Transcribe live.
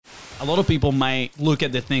a lot of people might look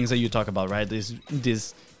at the things that you talk about, right?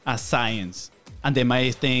 This as science, and they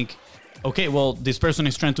might think, okay, well, this person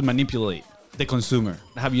is trying to manipulate the consumer.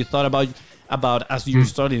 Have you thought about as you're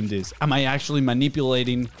studying this? Am I actually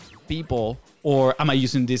manipulating people, or am I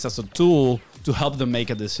using this as a tool to help them make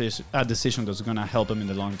a decision that's going to help them in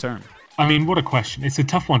the long term? I mean, what a question. It's a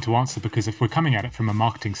tough one to answer, because if we're coming at it from a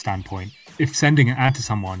marketing standpoint, if sending an ad to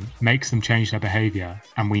someone makes them change their behavior,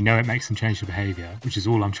 and we know it makes them change their behavior, which is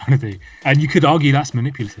all I'm trying to do, and you could argue that's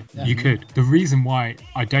manipulative. Yeah. You could. The reason why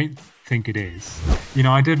I don't think it is,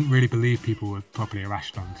 I didn't really believe people were properly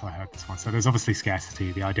irrational until I heard this one. So there's obviously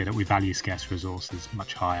scarcity, the idea that we value scarce resources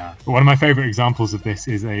much higher. But one of my favorite examples of this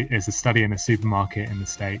is a study in a supermarket in the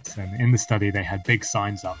States. And in the study, they had big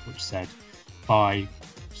signs up which said, buy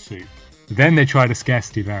soup. Then they tried a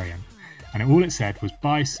scarcity variant, and all it said was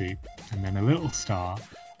buy soup, and then a little star,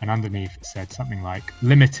 and underneath it said something like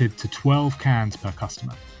limited to 12 cans per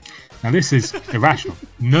customer. Now this is irrational.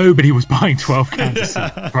 Nobody was buying 12 cans of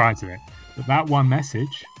soup prior to it. But that one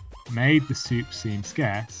message made the soup seem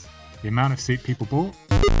scarce. The amount of soup people bought.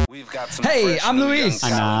 Hey, I'm Luis.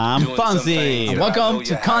 And I'm Fonzie. And welcome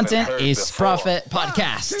to Content is Profit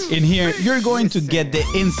Podcast. In here, you're going to get the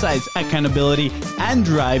insights, accountability, and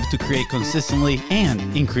drive to create consistently and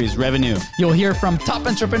increase revenue. You'll hear from top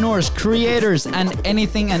entrepreneurs, creators, and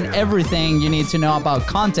anything and everything you need to know about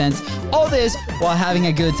content. All this while having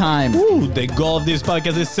a good time. Woo, the goal of this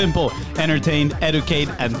podcast is simple: entertain, educate,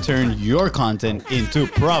 and turn your content into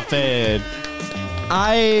profit.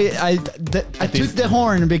 I took the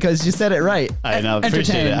horn because you said it right. I know,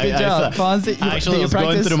 appreciate it. Good job, Fonzie. Actually, it was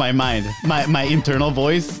going through my mind. My internal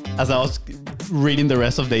voice, as I was reading the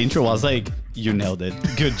rest of the intro, was like, you nailed it.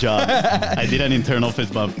 Good job. I did an internal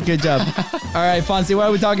fist bump. Good job. All right, Fonzie, what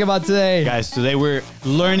are we talking about today? Guys, today we're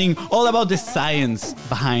learning all about the science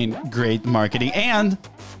behind great marketing. And,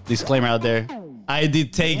 disclaimer out there, I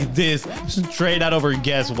did take this straight out of our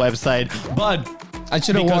guest website, but I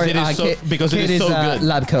should have worn because it is so good.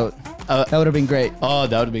 Lab coat. That would have been great. Oh,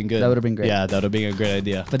 that would have been good. That would have been great. Yeah, that would have been a great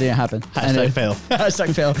idea. But it didn't happen. Hashtag fail.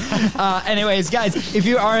 Hashtag fail. Anyways, guys, if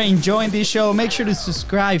you are enjoying this show, make sure to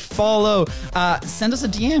subscribe, follow, send us a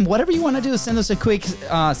DM, whatever you want to do. Send us a quick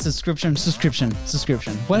subscription.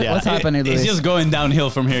 What's happening, Luis? It's just going downhill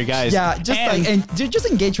from here, guys. Yeah,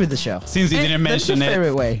 just engage with the show. Since you didn't mention it,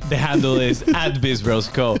 favorite way. The handle is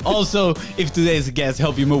 @BizBrosCo. Also, if today's guest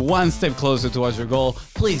helped you move one step closer towards your goal,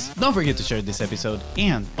 please don't forget to share this episode.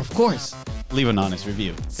 And, of course, leave an honest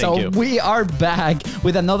review. Thank you. We are back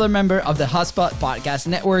with another member of the Hotspot Podcast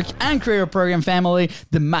Network and Creator Program family,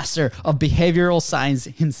 the master of behavioral science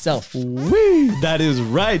himself. Woo! That is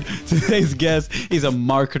right. Today's guest is a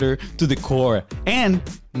marketer to the core. And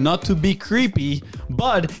not to be creepy,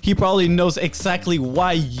 but he probably knows exactly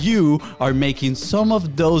why you are making some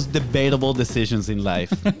of those debatable decisions in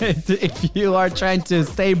life. If you are trying to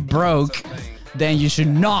stay broke, then you should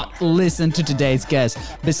not listen to today's guest.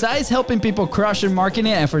 Besides helping people crush their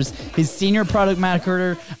marketing efforts, he's senior product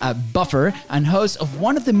marketer at Buffer and host of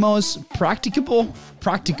one of the most practicable.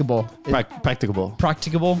 Practicable. I think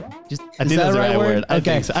that's the right word.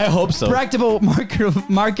 Okay. I hope so. Practical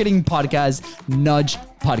marketing podcast, Nudge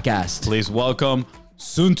Podcast. Please welcome,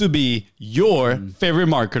 soon to be your favorite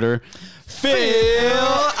marketer,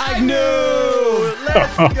 Phil Agnew.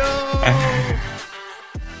 Let's go.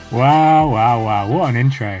 Wow. What an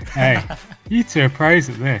intro. Hey, you two are pros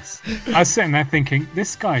at this. I was sitting there thinking,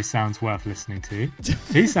 this guy sounds worth listening to.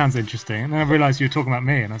 He sounds interesting. And then I realized you were talking about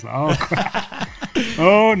me. And I was like, oh, crap.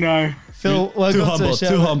 Oh, no. Phil, welcome to the show.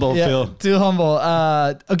 Too humble, Phil. Too humble.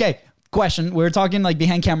 Okay. Question. We're talking like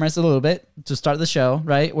behind cameras a little bit to start the show,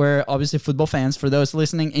 right? We're obviously football fans. For those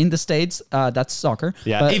listening in the States, that's soccer.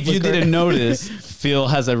 Yeah. But if you didn't notice, Phil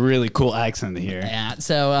has a really cool accent here. Yeah.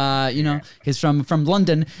 So, he's from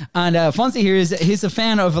London. And Fonzie here he's a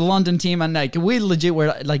fan of a London team. And like we legit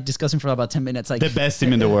were like discussing for about 10 minutes. Like the best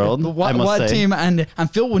team in the world. What team? And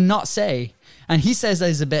Phil would not say. And he says that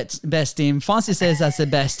is the best team. Fonzie says that's the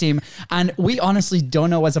best team. And we honestly don't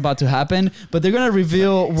know what's about to happen, but they're going to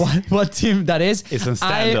reveal what team that is. It's on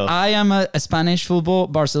standoff. I am a Spanish football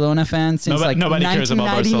Barcelona fan since nobody cares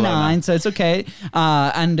about 1999, so it's okay.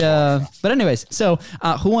 But anyways, so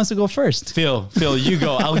who wants to go first? Phil, you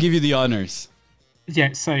go. I'll give you the honors.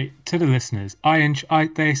 Yeah, so to the listeners,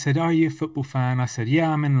 they said, are you a football fan? I said,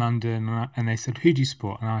 yeah, I'm in London. And they said, who do you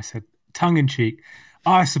support? And I said, tongue in cheek,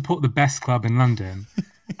 I support the best club in London.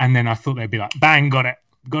 And then I thought they'd be like, bang, got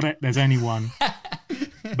it. There's only one.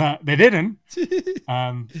 But they didn't.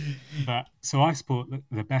 So I support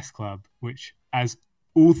the best club, which, as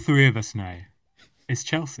all three of us know, It's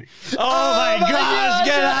Chelsea. Oh my gosh,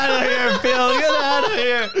 get out of here, Phil. Get out of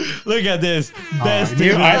here. Look at this. Best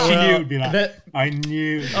team in the I actually knew it world. would be that. I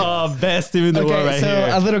knew. Oh, best team in the world Okay, right so here.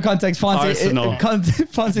 a little context. Arsenal.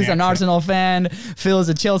 Fonzie's an Yeah, Arsenal fan. Phil's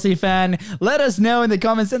a Chelsea fan. Let us know in the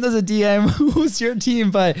comments. Send us a DM. Who's your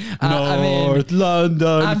team? But North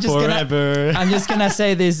London forever. I'm just gonna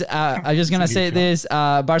say this.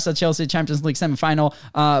 Barca Chelsea Champions League semifinal.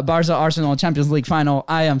 Barca Arsenal Champions League final.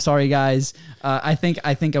 I am sorry, guys. I think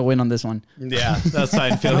I win on this one. Yeah, that's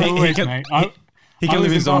fine, Phil. Always, mate. He can I live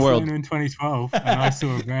was his in own world. Barcelona in 2012, and I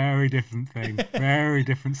saw a very different thing. Very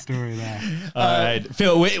different story there. All right,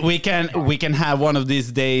 Phil. We can have one of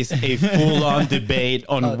these days a full-on debate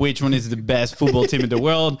on which one is the best football team in the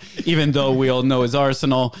world. Even though we all know it's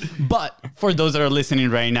Arsenal, but for those that are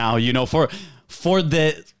listening right now, for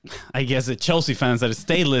the, I guess, the Chelsea fans that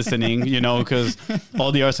stay listening, because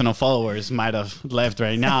all the Arsenal followers might have left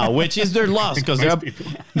right now, which is their loss because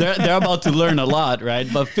they're about to learn a lot, right?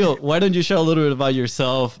 But Phil, why don't you share a little bit about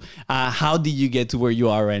yourself? How did you get to where you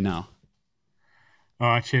are right now? All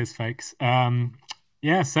right, cheers, folks. I'm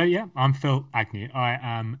Phil Agnew. I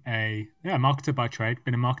am a marketer by trade.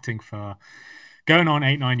 Been in marketing for going on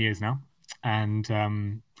 8-9 years now, and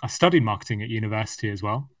I studied marketing at university as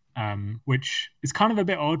well. Which is kind of a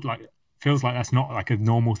bit odd. Like, feels like that's not like a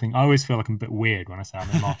normal thing. I always feel like I'm a bit weird when I say I'm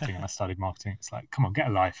in marketing and I studied marketing. It's like, come on, get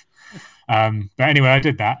a life. But anyway, I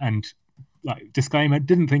did that, and like, disclaimer,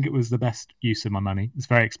 didn't think it was the best use of my money. It's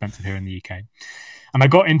very expensive here in the UK. And I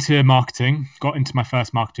got into marketing, got into my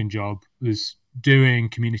first marketing job, was doing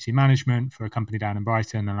community management for a company down in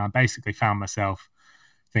Brighton, and I basically found myself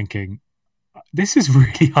thinking, this is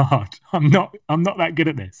really hard. I'm not that good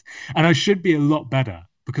at this, and I should be a lot better.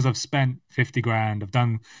 Because I've spent 50 grand, I've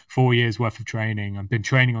done 4 years worth of training, I've been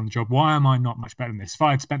training on the job. Why am I not much better than this? If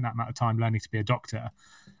I had spent that amount of time learning to be a doctor,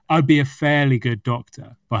 I'd be a fairly good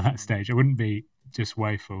doctor by that stage. I wouldn't be just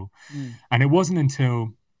woeful. And it wasn't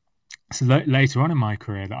until later on in my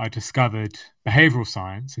career that I discovered behavioral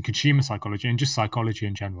science and consumer psychology and just psychology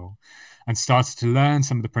in general, and started to learn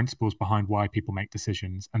some of the principles behind why people make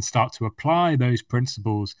decisions and start to apply those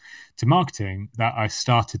principles to marketing, that I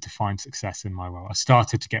started to find success in my role. I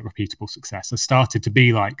started to get repeatable success. I started to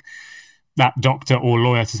be like that doctor or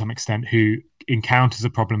lawyer to some extent who encounters a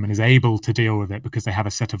problem and is able to deal with it because they have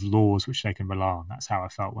a set of laws which they can rely on. That's how I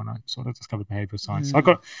felt when I sort of discovered behavioral science. So I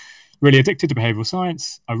got really addicted to behavioral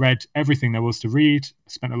science. I read everything there was to read. I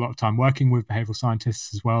spent a lot of time working with behavioral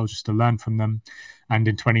scientists as well, just to learn from them. And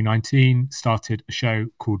in 2019, started a show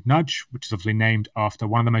called Nudge, which is obviously named after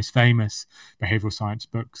one of the most famous behavioral science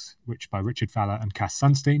books, which by Richard Fowler and Cass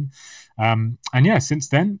Sunstein. Since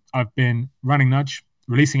then, I've been running Nudge,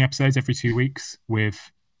 releasing episodes every 2 weeks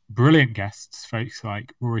with brilliant guests, folks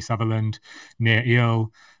like Rory Sutherland, Nir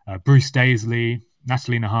Eyal, Bruce Daisley,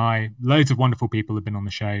 Natalie Nahai. Loads of wonderful people have been on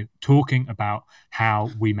the show talking about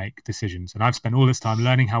how we make decisions. And I've spent all this time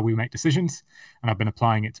learning how we make decisions, and I've been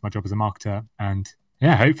applying it to my job as a marketer. And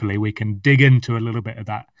hopefully we can dig into a little bit of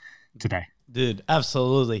that today. Dude,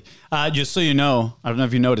 absolutely. Just so you know, I don't know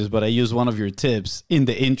if you noticed, but I used one of your tips in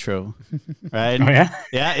the intro, right? Oh, yeah?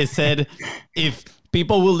 Yeah, it said, if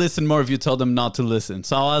people will listen more if you tell them not to listen.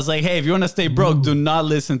 So I was like, hey, if you want to stay broke, do not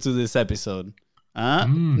listen to this episode.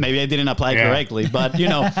 Maybe I didn't apply correctly, but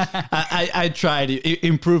I tried.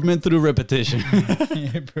 Improvement through repetition.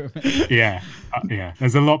 Yeah.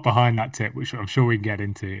 There's a lot behind that tip, which I'm sure we can get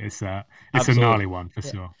into. It's a gnarly one for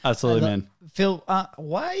sure. Absolutely, man. Phil,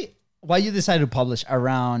 why you decided to publish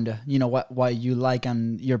around what you like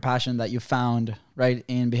and your passion that you found right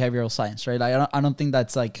in behavioral science, right? Like, I don't think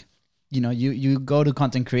that's like, you go to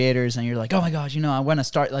content creators and you're like, oh my gosh, I want to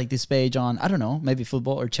start like this page on, I don't know, maybe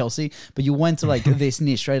football or Chelsea, but you went to like this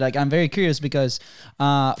niche, right? Like, I'm very curious because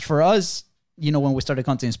for us, when we started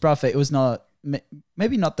Content is Profit, it was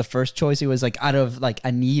maybe not the first choice. It was like out of like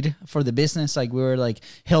a need for the business. Like, we were like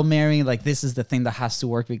Hail Mary, like this is the thing that has to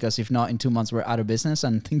work, because if not, in 2 months we're out of business.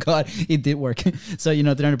 And thank God it did work. So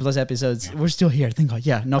 300 plus episodes, we're still here. Thank God.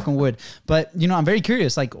 Yeah, knock on wood. But I'm very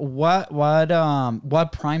curious, like what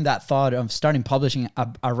primed that thought of starting publishing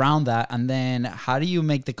around that, and then how do you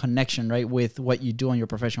make the connection right with what you do in your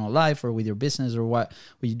professional life or with your business, or what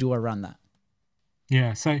you do around that?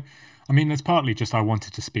 Yeah, so there's partly just I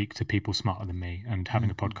wanted to speak to people smarter than me, and having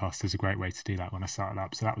a podcast is a great way to do that when I started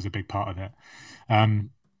up. So that was a big part of it.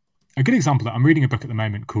 A good example, that I'm reading a book at the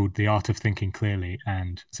moment called The Art of Thinking Clearly,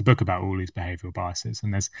 and it's a book about all these behavioral biases.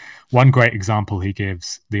 And there's one great example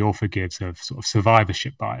the author gives of sort of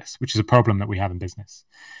survivorship bias, which is a problem that we have in business.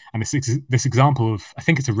 And this example of, I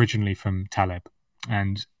think it's originally from Taleb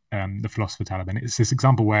and the philosopher Taleb. And it's this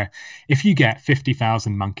example where if you get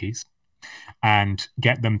 50,000 monkeys and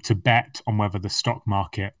get them to bet on whether the stock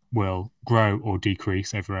market will grow or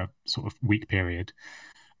decrease over a sort of week period,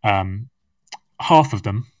 half of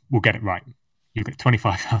them will get it right. You get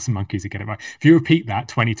 25,000 monkeys who get it right. If you repeat that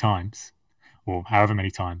 20 times, or however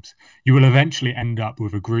many times, you will eventually end up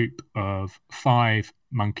with a group of 5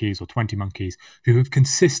 monkeys or 20 monkeys who have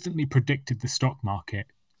consistently predicted the stock market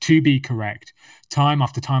to be correct time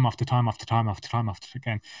after time after time after time after time after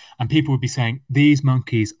again. And people would be saying, these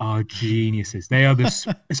monkeys are geniuses. They are this,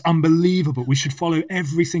 it's unbelievable. We should follow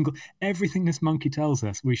everything this monkey tells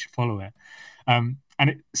us, we should follow it. And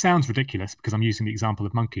it sounds ridiculous because I'm using the example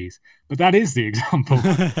of monkeys, but that is the example.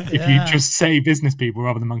 If you just say business people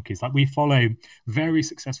rather than monkeys, like we follow very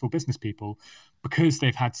successful business people because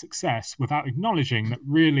they've had success without acknowledging that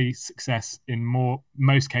really success in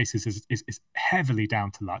most cases is heavily down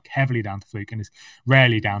to luck, heavily down to fluke, and is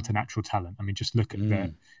rarely down to natural talent. I mean, just look at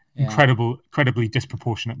the incredibly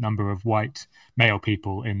disproportionate number of white male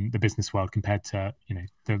people in the business world compared to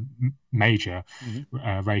the major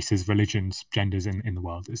races, religions, genders in the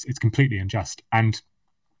world. It's completely unjust. And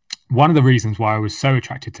one of the reasons why I was so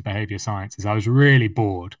attracted to behavior science is I was really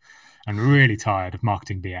bored and really tired of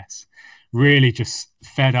marketing BS. Really just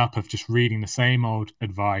fed up of just reading the same old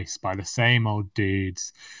advice by the same old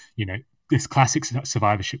dudes, this classic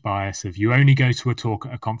survivorship bias of you only go to a talk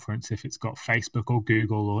at a conference if it's got Facebook or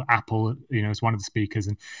Google or Apple, as one of the speakers.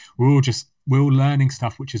 And we're all learning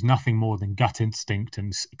stuff which is nothing more than gut instinct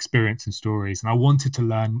and experience and stories. And I wanted to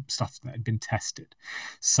learn stuff that had been tested,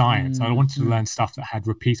 science. I wanted to learn stuff that had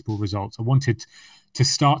repeatable results. I wanted to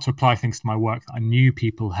start to apply things to my work that I knew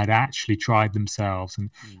people had actually tried themselves and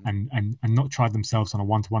not tried themselves on a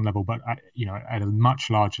one-to-one level, but at a much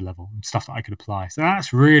larger level, and stuff that I could apply. So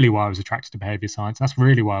that's really why I was attracted to behavior science. That's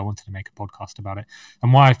really why I wanted to make a podcast about it,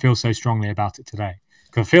 and why I feel so strongly about it today.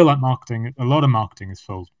 Because I feel like a lot of marketing is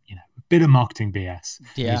full, a bit of marketing BS.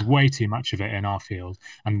 Yeah. There's way too much of it in our field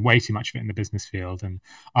and way too much of it in the business field. And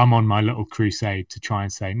I'm on my little crusade to try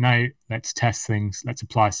and say, no, let's test things, let's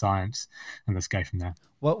apply science, and let's go from there.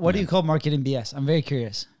 What do you call marketing BS? I'm very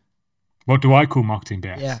curious. What do I call marketing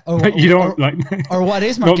BS? Yeah. Or what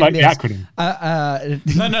is marketing not like BS? the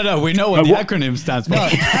acronym. No. We know what the acronym stands for. No,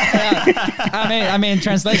 I mean,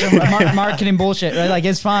 translation, marketing bullshit, right? Like,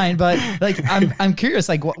 it's fine, but like, I'm curious,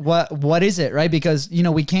 like, what is it, right? Because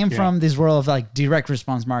we came from this world of like direct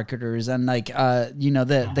response marketers and like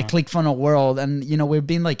the ClickFunnels world, and we've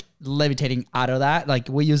been like levitating out of that. Like,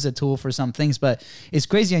 we use the tool for some things, but it's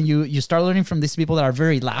crazy, and you start learning from these people that are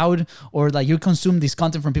very loud, or like you consume this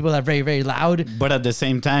content from people that are very, very loud. But at the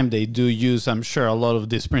same time, they do use, I'm sure, a lot of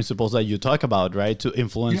these principles that you talk about, right, to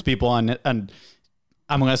influence people and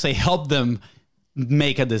I'm gonna say help them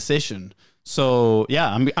make a decision. So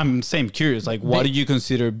yeah, I'm curious, like, what do you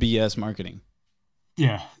consider BS marketing?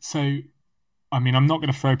 Yeah, so I mean, I'm not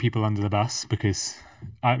going to throw people under the bus because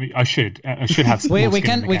I should have. we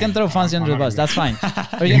can throw Fonzie under the bus. That's fine.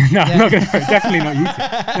 No, I'm not going to throw. Definitely not you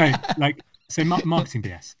two. No, like, so marketing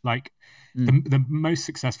BS. Like the most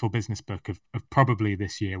successful business book of probably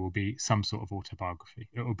this year will be some sort of autobiography.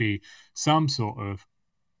 It will be some sort of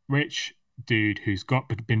rich dude who's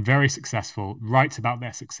been very successful, writes about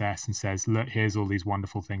their success and says, look, here's all these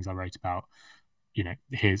wonderful things I wrote about.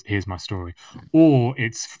 Here's my story. Or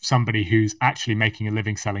it's somebody who's actually making a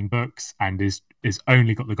living selling books and is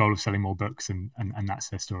only got the goal of selling more books, and that's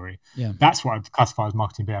their story. Yeah, that's what I'd classify as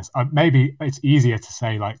marketing BS. Maybe it's easier to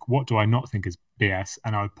say, like, what do I not think is BS?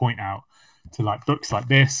 And I would point out to like books like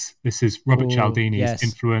this. This is Robert Cialdini's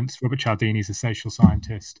Influence. Robert Cialdini is a social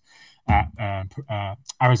scientist at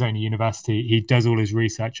Arizona University. He does all his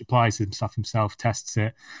research, applies his stuff himself, tests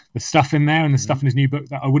it. The stuff in there and the stuff in his new book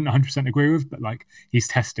that I wouldn't 100% agree with, but like, he's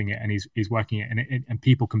testing it and he's working it, and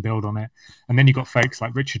people can build on it. And then you've got folks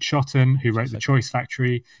like Richard Shotton, who wrote The Choice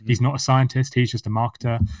Factory. He's not a scientist, he's just a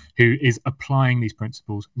marketer who is applying these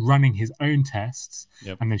principles, running his own tests,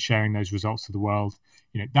 and then sharing those results to the world.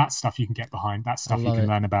 That stuff you can get behind, that stuff you can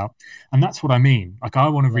learn about. And that's what I mean. Like, I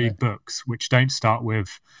want to read books which don't start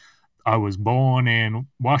with, I was born in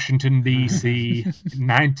Washington, D.C.,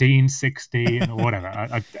 1960, or whatever.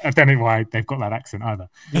 I don't know why they've got that accent either.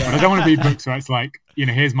 But I don't want to read books where it's like,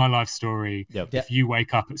 here's my life story. If you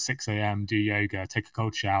wake up at 6 a.m., do yoga, take a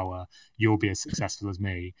cold shower, you'll be as successful as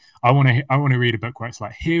me. I want to read a book where it's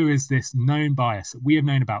like, here is this known bias that we have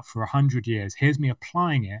known about for 100 years. Here's me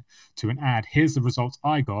applying it to an ad. Here's the results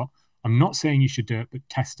I got. I'm not saying you should do it, but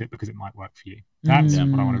test it because it might work for you. That's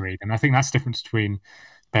what I want to read. And I think that's the difference between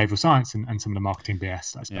behavioral science and some of the marketing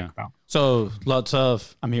BS that I spoke about. So lots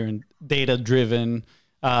of, I'm hearing, data-driven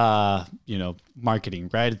marketing,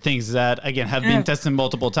 right? Things that again have been tested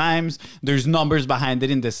multiple times. There's numbers behind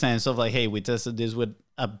it in the sense of like, hey, we tested this with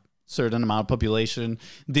a certain amount of population.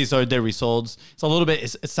 These are the results. It's a little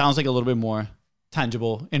bit. It sounds like a little bit more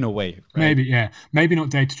tangible in a way, right? Maybe not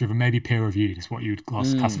data driven, maybe peer reviewed is what you'd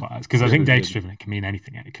classify as, because I think data driven, it can mean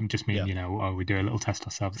anything. It can just mean we do a little test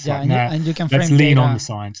ourselves. It's and you can frame let's lean data on the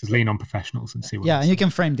science, let's lean on professionals and see what and you can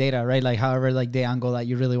frame data, right? Like however like the angle that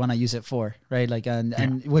you really want to use it for, right? Like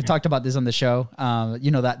and we've talked about this on the show,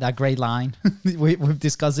 that gray line. we've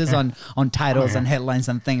discussed this on titles and headlines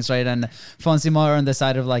and things, right? And Fonzie more on the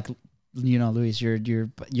side of like, Luis, you're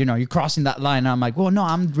crossing that line. And I'm like, well, no,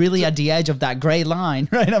 I'm really at the edge of that gray line,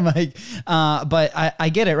 right? I'm like, but I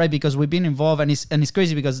get it, right? Because we've been involved, and it's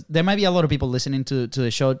crazy because there might be a lot of people listening to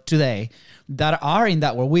the show today that are in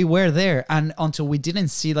that world. We were there, and until we didn't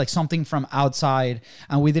see like something from outside,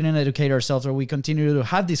 and we didn't educate ourselves, or we continue to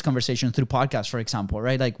have this conversation through podcasts, for example,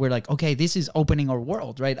 right? Like we're like, okay, this is opening our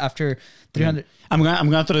world, right? After 300. I'm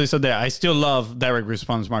gonna throw this out there. I still love direct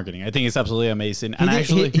response marketing. I think it's absolutely amazing.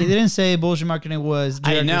 He didn't say bullshit marketing was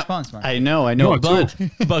direct response marketing. I know,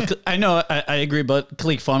 but I know, I agree. But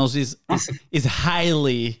ClickFunnels is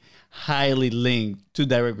highly linked to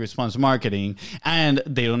direct response marketing, and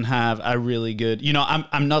they don't have a really good.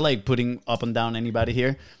 I'm not like putting up and down anybody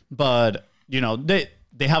here, but they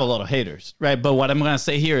have a lot of haters, right? But what I'm gonna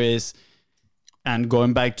say here is, and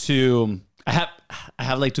going back to. I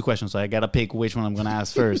have like two questions, so I gotta pick which one I'm gonna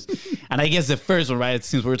ask first. And I guess the first one, right,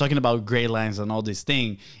 since we're talking about gray lines and all this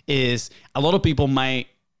thing, is a lot of people might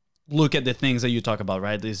look at the things that you talk about,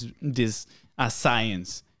 right? This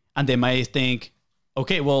science, and they might think,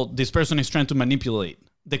 okay, well, this person is trying to manipulate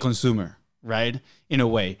the consumer, right? In a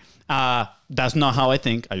way, that's not how I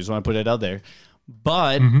think. I just want to put it out there,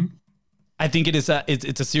 but. I think it's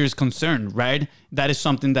a serious concern, right? That is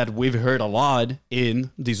something that we've heard a lot in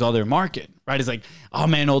this other market, right? It's like, oh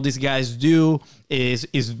man, all these guys do is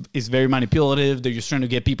very manipulative. They're just trying to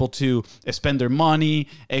get people to spend their money,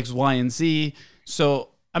 X, Y, and Z. So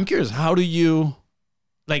I'm curious, how do you,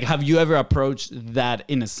 like, have you ever approached that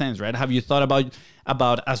in a sense, right? Have you thought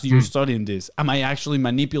about as you're studying this, am I actually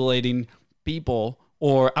manipulating people?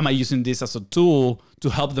 Or am I using this as a tool to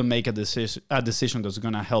help them make a decision that's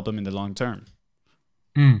going to help them in the long term?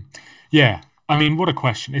 Yeah. I mean, what a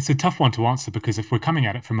question. It's a tough one to answer, because if we're coming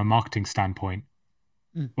at it from a marketing standpoint,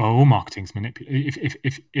 well, all marketing's manipulative.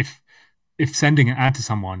 If sending an ad to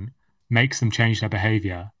someone makes them change their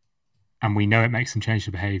behavior, and we know it makes them change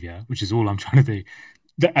their behavior, which is all I'm trying to do,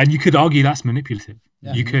 and you could argue that's manipulative.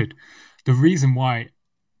 Yeah. You could. The reason why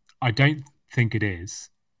I don't think it is,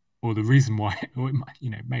 or the reason why,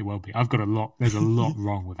 it may well be. There's a lot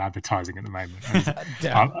wrong with advertising at the moment.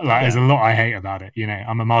 There's a lot I hate about it.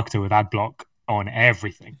 I'm a marketer with ad block on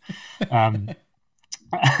everything. But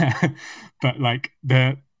like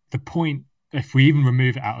the point, if we even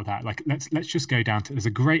remove it out of that, like let's just go down to, there's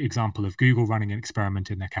a great example of Google running an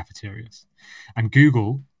experiment in their cafeterias. And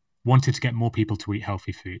Google wanted to get more people to eat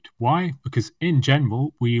healthy food. Why? Because in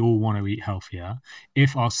general, we all want to eat healthier.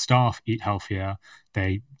 If our staff eat healthier,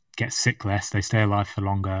 they get sick less, they stay alive for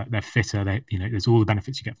longer, they're fitter, there's all the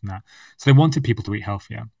benefits you get from that. So they wanted people to eat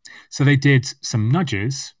healthier. So they did some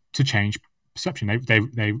nudges to change perception. They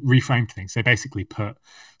reframed things. They basically put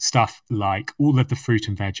stuff like all of the fruit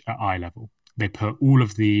and veg at eye level. They put all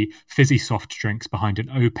of the fizzy soft drinks behind an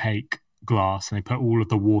opaque glass, and they put all of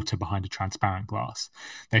the water behind a transparent glass.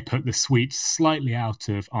 They put the sweets slightly out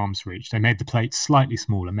of arm's reach. They made the plates slightly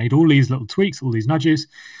smaller, made all these little tweaks, all these nudges.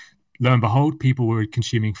 Lo and behold, people were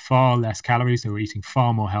consuming far less calories. They were eating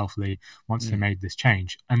far more healthily once they made this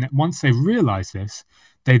change. And once they realized this,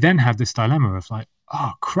 they then had this dilemma of like,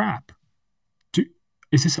 oh crap,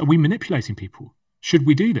 are we manipulating people? Should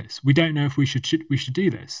we do this? We don't know if we should do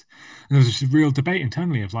this. And there was this real debate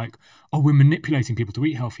internally of like, oh, we're manipulating people to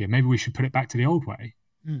eat healthier. Maybe we should put it back to the old way.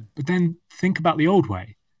 But then think about the old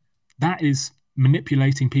way. That is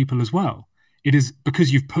manipulating people as well. It is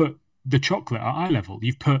because you've put the chocolate at eye level.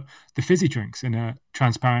 You've put the fizzy drinks in a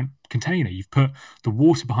transparent container. You've put the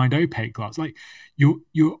water behind opaque glass. Like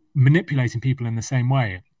you're manipulating people in the same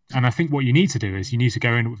way. And I think what you need to do is you need to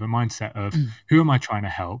go in with a mindset of who am I trying to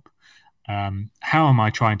help? How am I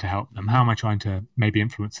trying to help them? How am I trying to maybe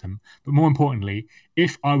influence them? But more importantly,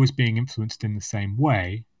 if I was being influenced in the same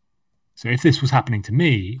way, so if this was happening to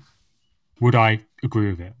me, would I agree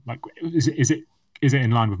with it? Like, is it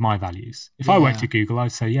in line with my values? If I worked at Google,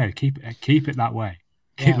 I'd say, yeah, keep it that way.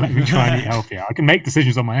 Let me try and eat healthier. I can make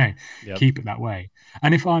decisions on my own. Yep. Keep it that way.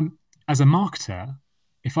 And if I'm, as a marketer,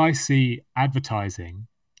 if I see advertising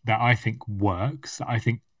that I think works, that I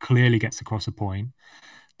think clearly gets across a point,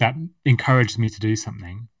 that encourages me to do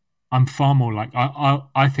something, I'm far more like,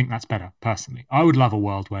 I think that's better, personally. I would love a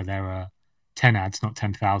world where there are 10 ads, not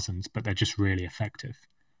 10,000, but they're just really effective.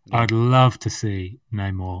 Yeah. I'd love to see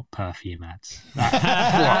no more perfume ads.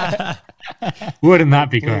 Wouldn't that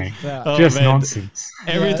be great? Just nonsense.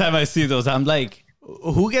 Every time I see those, I'm like,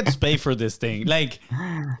 who gets paid for this thing? Like,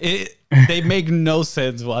 they make no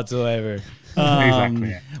sense whatsoever. Exactly.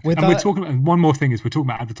 Yeah. And we're talking about, one more thing is we're talking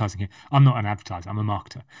about advertising here. I'm not an advertiser, I'm a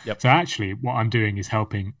marketer. Yep. So actually what I'm doing is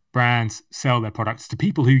helping brands sell their products to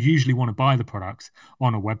people who usually want to buy the products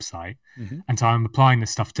on a website. Mm-hmm. And so I'm applying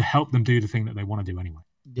this stuff to help them do the thing that they want to do anyway.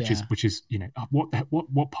 Which is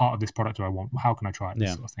what part of this product do I want? How can I try it?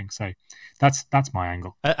 This sort of thing. So that's my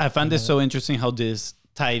angle. I find this so interesting how these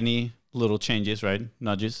tiny little changes, right,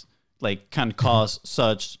 nudges, like can cause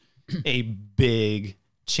such a big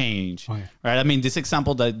change, right? I mean, this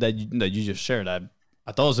example that you just shared, I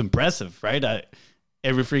thought was impressive, right?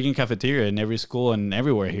 Every freaking cafeteria in every school and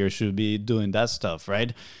everywhere here should be doing that stuff,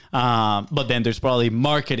 right? But then there's probably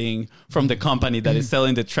marketing from the company that is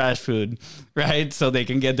selling the trash food, right? So they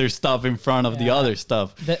can get their stuff in front of the other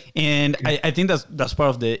stuff. And I think that's part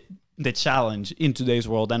of the challenge in today's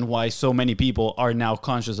world, and why so many people are now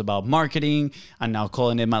conscious about marketing and now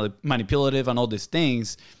calling it manipulative and all these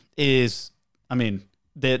things is, I mean,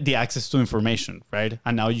 the access to information, right?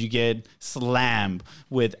 And now you get slammed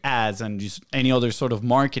with ads and just any other sort of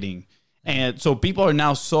marketing. And so people are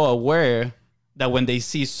now so aware that when they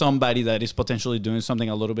see somebody that is potentially doing something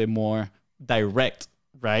a little bit more direct,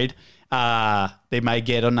 right? They might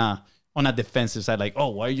get on a defensive side, like, oh,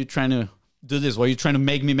 why are you trying to do this? Why are you trying to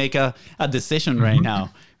make me make a decision right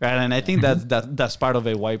now? Right. And I think that's part of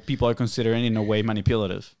it, why people are considering in a way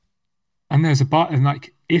manipulative. And there's and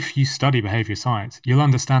like, if you study behavior science, you'll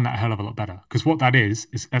understand that a hell of a lot better, because what that is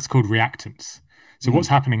that's called reactance. So what's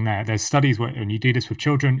happening there's studies where, and you do this with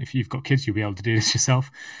children. If you've got kids, you'll be able to do this yourself.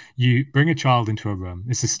 You bring a child into a room.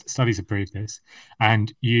 Studies have proved this.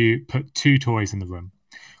 And you put two toys in the room.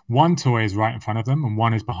 One toy is right in front of them and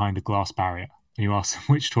one is behind a glass barrier. And you ask them,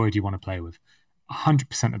 which toy do you want to play with?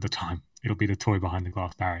 100% of the time, it'll be the toy behind the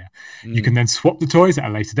glass barrier. You can then swap the toys at a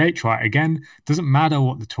later date, try it again. Doesn't matter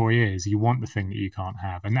what the toy is, you want the thing that you can't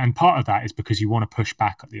have. And part of that is because you want to push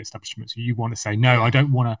back at the establishment. So you want to say, no, I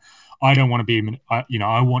don't want to be,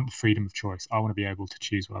 I want the freedom of choice. I want to be able to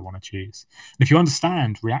choose what I want to choose. And if you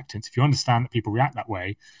understand reactance, if you understand that people react that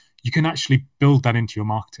way, you can actually build that into your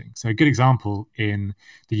marketing. So a good example in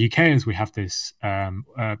the UK is we have this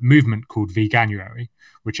movement called Veganuary,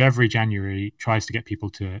 which every January tries to get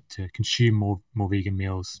people to consume more vegan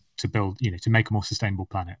meals to build, to make a more sustainable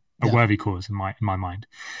planet. A worthy cause in my mind.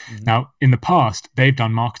 Mm-hmm. Now, in the past, they've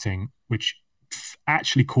done marketing which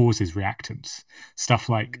actually causes reactance. Stuff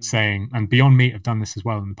like saying, and Beyond Meat have done this as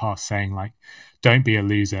well in the past, saying like, don't be a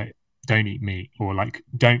loser, don't eat meat, or like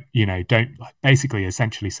don't basically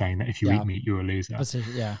essentially saying that if you eat meat, you're a loser.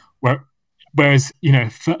 Whereas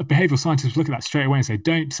behavioral scientists look at that straight away and say,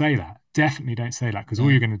 don't say that. Definitely don't say that, because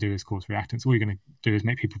all you're going to do is cause reactance. All you're going to do is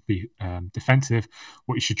make people be defensive.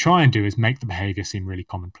 What you should try and do is make the behavior seem really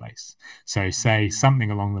commonplace. So say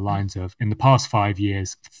something along the lines of, in the past 5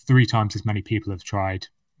 years, 3 times as many people have tried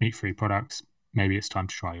meat-free products. Maybe it's time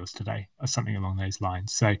to try yours today, or something along those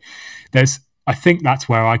lines. So I think that's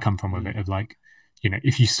where I come from with it, of like,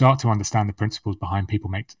 if you start to understand the principles behind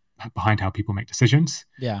how people make decisions,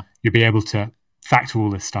 you'll be able to factor all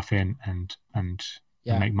this stuff in and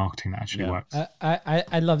make marketing that actually works.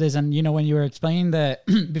 I love this. And, when you were explaining the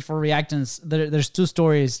before reactance, there's 2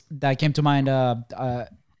 stories that came to mind. I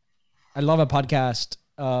love a podcast,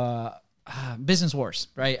 Business Wars,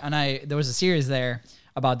 right? And there was a series there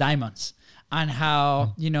about diamonds. And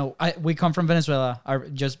how, we come from Venezuela,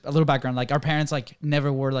 just a little background, like our parents like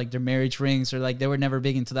never wore like their marriage rings, or like they were never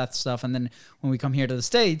big into that stuff. And then when we come here to the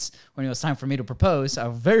States, when it was time for me to propose, I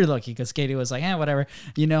was very lucky because Katie was like, whatever,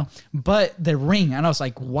 but the ring, and I was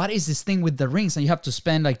like, what is this thing with the rings? And you have to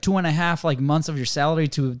spend like 2.5 like months of your salary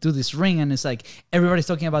to do this ring. And it's like, everybody's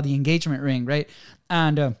talking about the engagement ring, right?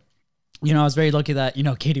 And, I was very lucky that,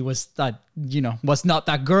 Katie was not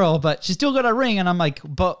that girl, but she still got a ring. And I'm like,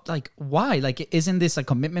 but like, why? Like, isn't this a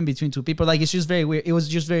commitment between 2 people? Like, it's just very weird. It was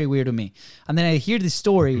just very weird to me. And then I hear this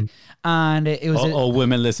story and it was... All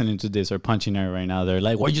women listening to this are punching her right now. They're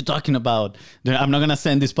like, what are you talking about? I'm not going to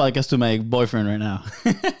send this podcast to my boyfriend right now.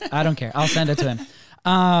 I don't care. I'll send it to him.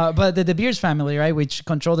 But the De Beers family, right, which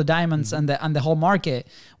control the diamonds and the whole market,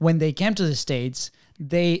 when they came to the States,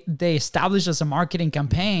 they established as a marketing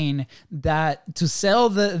campaign that to sell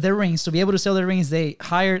the rings, to be able to sell the rings, they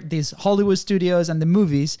hired these Hollywood studios and the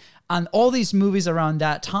movies, and all these movies around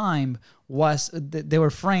that time they were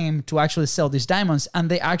framed to actually sell these diamonds, and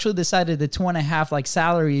they actually decided the 2.5 like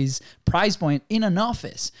salaries price point in an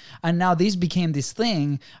office, and now this became this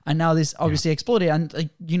thing, and now this obviously exploded. And like,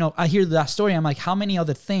 you know, I hear that story, I'm like, how many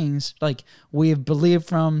other things like we've believed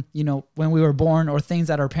from, you know, when we were born, or things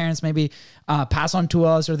that our parents maybe pass on to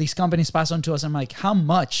us, or these companies pass on to us. I'm like, how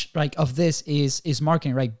much like of this is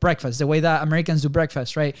marketing, right? Breakfast, the way that Americans do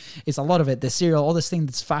breakfast, right? It's a lot of it, the cereal, all this thing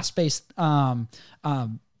that's fast-paced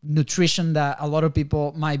nutrition that a lot of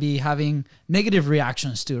people might be having negative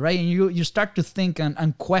reactions to, right? And you start to think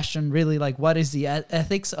and question really like, what is the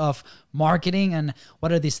ethics of marketing and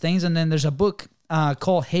what are these things? And then there's a book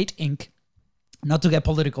called Hate Inc. Not to get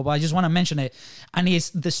political, but I just want to mention it. And it's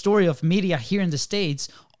the story of media here in the States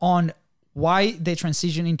on why they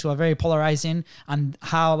transition into a very polarizing, and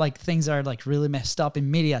how like things are like really messed up in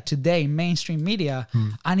media today, mainstream media.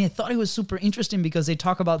 And I thought it was super interesting because they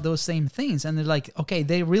talk about those same things, and they're like, okay,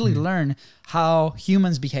 they really learn how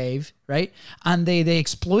humans behave, right? And they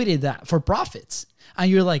exploited that for profits. And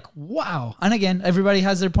you're like, wow. And again, everybody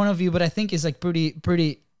has their point of view, but I think it's like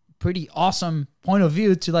pretty awesome point of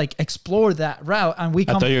view to like explore that route. And I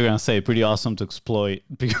thought you were gonna say pretty awesome to exploit.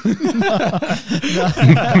 Definitely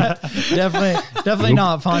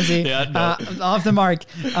not, Fonzie. Yeah, no. Off the mark.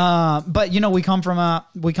 But you know, we come from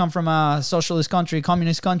a socialist country,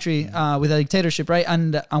 communist country, with a dictatorship, right?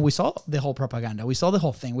 And we saw the whole propaganda. We saw the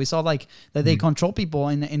whole thing. We saw like that they control people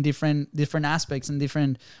in different aspects and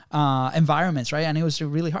different environments, right? And it was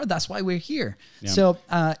really hard. That's why we're here. Yeah. So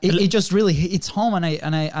it just really hits home, and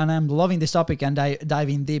I'm loving this topic and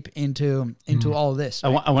diving deep into all of this.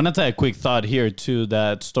 Right? I want to tell a quick thought here to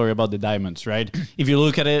that story about the diamonds, right? If you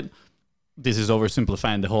look at it, this is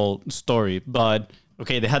oversimplifying the whole story, but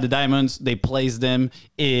okay, they had the diamonds, they placed them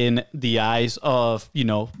in the eyes of, you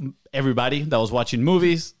know, everybody that was watching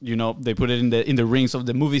movies, you know, they put it in the rings of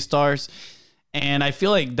the movie stars. And I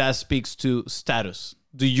feel like that speaks to status.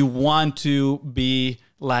 Do you want to be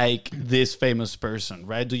like this famous person,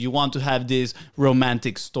 right? Do you want to have this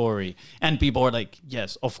romantic story? And people are like,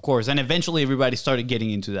 yes, of course. And eventually everybody started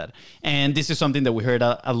getting into that. And this is something that we heard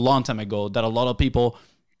a long time ago, that a lot of people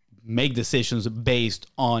make decisions based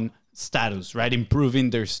on status, right?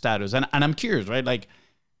 Improving their status. And I'm curious, right? Like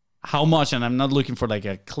how much, and I'm not looking for like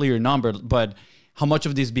a clear number, but how much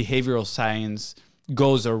of this behavioral science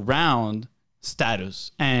goes around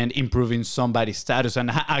status and improving somebody's status,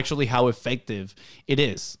 and actually how effective it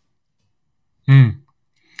is.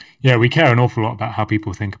 Yeah, we care an awful lot about how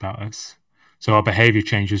people think about us. So our behavior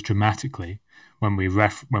changes dramatically when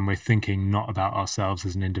we're thinking not about ourselves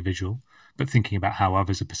as an individual, but thinking about how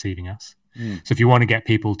others are perceiving us. So if you want to get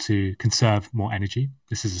people to conserve more energy,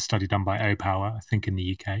 this is a study done by O-Power, I think in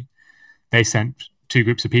the UK. They sent 2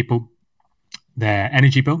 groups of people their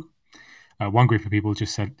energy bill. One group of people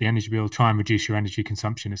just said, the energy bill, try and reduce your energy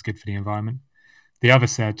consumption. It's good for the environment. The other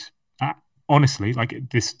said, honestly, like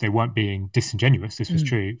this, they weren't being disingenuous. This was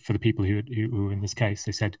true for the people who were in this case.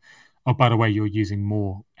 They said, oh, by the way, you're using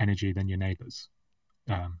more energy than your neighbors.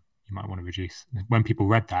 You might want to reduce. When people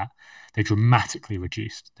read that, they dramatically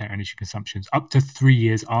reduced their energy consumptions up to 3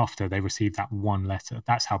 years after they received that one letter.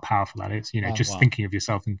 That's how powerful that is. You know, thinking of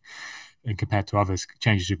yourself and compared to others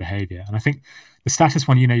changes your behavior. And I think the status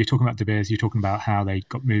one, you know, you're talking about De Beers, you're talking about how they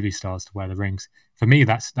got movie stars to wear the rings. For me,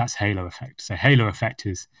 that's halo effect. So halo effect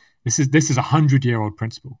is this is a 100-year-old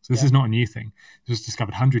principle. So this is not a new thing. It was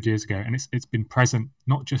discovered 100 years ago, and it's been present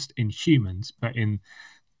not just in humans but in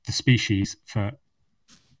the species for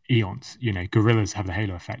eons. You know, gorillas have the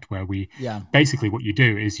halo effect, where basically what you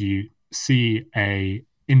do is you see a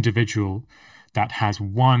individual that has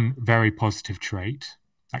one very positive trait.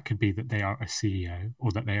 That could be that they are a CEO, or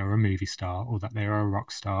that they are a movie star, or that they are a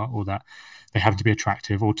rock star, or that they happen to be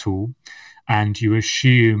attractive or tall. And you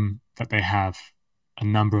assume that they have a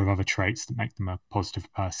number of other traits that make them a positive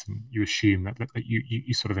person. You assume that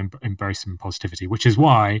you sort of embrace them in positivity, which is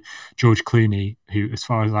why George Clooney, who, as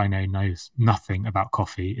far as I know, knows nothing about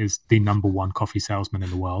coffee, is the number 1 coffee salesman in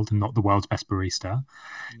the world and not the world's best barista.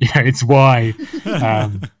 You know, it's why...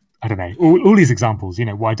 I don't know, all these examples, you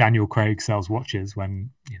know, why Daniel Craig sells watches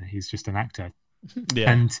when, you know, he's just an actor.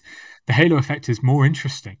 Yeah. And the halo effect is more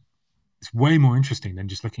interesting. It's way more interesting than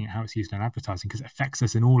just looking at how it's used in advertising, because it affects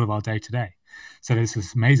us in all of our day-to-day. So there's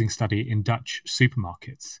this amazing study in Dutch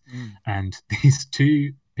supermarkets. And these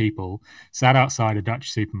 2 people sat outside a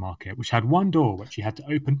Dutch supermarket, which had one door which you had to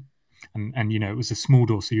open. And you know, it was a small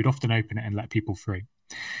door, so you'd often open it and let people through.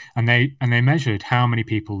 And they measured how many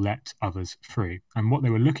people let others through. And what they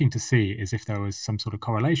were looking to see is if there was some sort of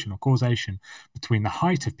correlation or causation between the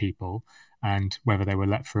height of people and whether they were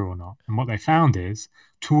let through or not. And what they found is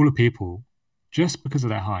taller people, just because of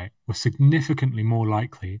their height, were significantly more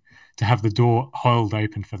likely to have the door held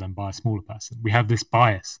open for them by a smaller person. We have this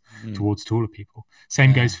bias towards taller people.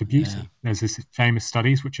 Same goes for beauty. Yeah. There's this famous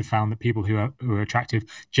studies which have found that people who are attractive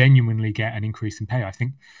genuinely get an increase in pay. I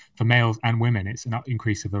think for males and women, it's an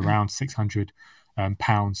increase of around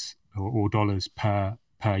 £600 or dollars per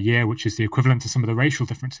year, which is the equivalent to some of the racial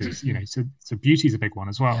differences. So beauty is a big one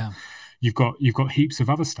as well. Yeah. You've got heaps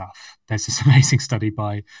of other stuff. There's this amazing study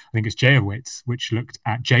by, I think it's Jayowitz, which looked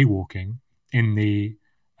at jaywalking in the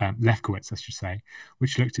Lefkowitz, I should say,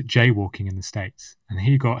 which looked at jaywalking in the States. And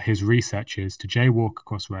he got his researchers to jaywalk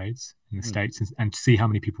across roads in the States and see how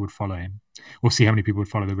many people would follow him, or see how many people would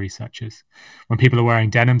follow the researchers. When people are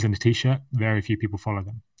wearing denims and a t-shirt, very few people follow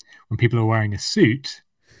them. When people are wearing a suit,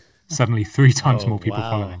 suddenly 3 times more people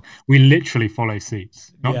follow them. We literally follow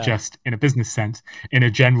suits, not just in a business sense, in a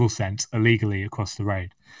general sense, illegally across the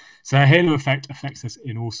road. So a halo effect affects us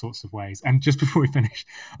in all sorts of ways. And just before we finish,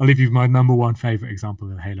 I'll leave you with my number one favorite example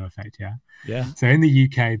of the halo effect. Yeah. So in the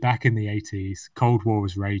UK, back in the 80s, Cold War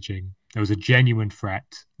was raging. There was a genuine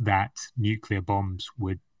threat that nuclear bombs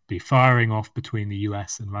would be firing off between the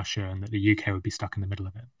US and Russia, and that the UK would be stuck in the middle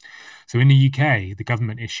of it. So in the UK, the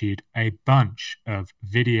government issued a bunch of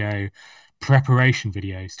video preparation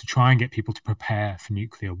videos to try and get people to prepare for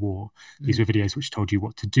nuclear war. These were videos which told you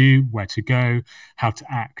what to do, where to go, how to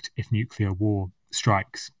act if nuclear war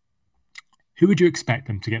strikes. Who would you expect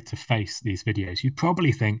them to get to face these videos? You'd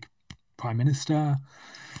probably think Prime Minister,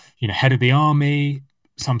 head of the army,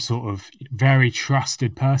 some sort of very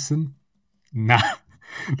trusted person. No.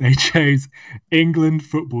 They chose England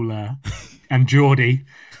footballer and Geordie,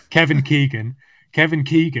 Kevin Keegan. Kevin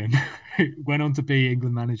Keegan went on to be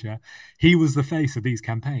England manager. He was the face of these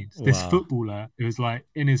campaigns. Wow. This footballer, who was like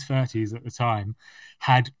in his 30s at the time,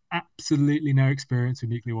 had absolutely no experience with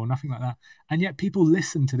nuclear war, nothing like that. And yet people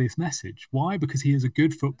listen to this message. Why? Because he is a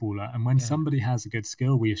good footballer. And when somebody has a good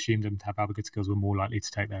skill, we assume them to have other good skills. We're more likely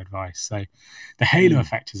to take their advice. So the halo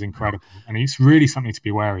effect is incredible. And it's really something to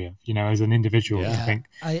be wary of, as an individual. You think,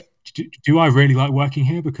 do I really like working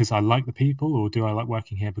here because I like the people? Or do I like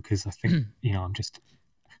working here because I think, I'm just...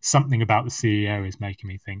 something about the CEO is making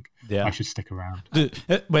me think I should stick around.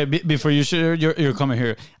 Wait, before you share your comment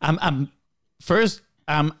here,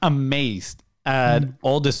 I'm amazed at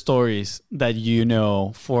all the stories that you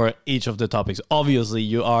know for each of the topics. Obviously,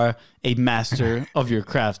 you are a master of your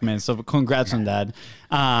craft, man. So congrats on that.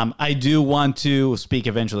 I do want to speak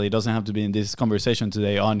eventually. It doesn't have to be in this conversation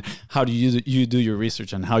today on how do you do your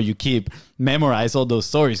research and how you memorize all those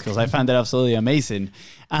stories, because I find that absolutely amazing.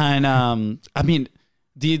 And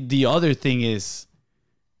the other thing is,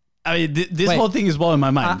 this whole thing is blowing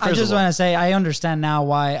my mind. I just want to say, I understand now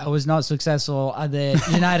why I was not successful at the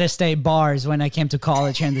United States bars when I came to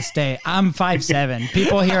college here in the state. I'm 5'7".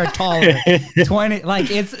 People here are taller. 20,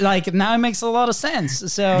 it's like now it makes a lot of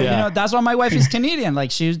sense. So that's why my wife is Canadian.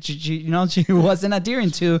 Like she wasn't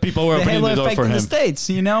adhering to people were the opening halo the door effect for in him. the States.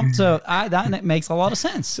 So that makes a lot of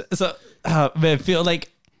sense. So I feel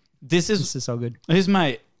like this is so good.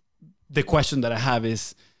 The question that I have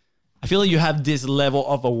is, I feel like you have this level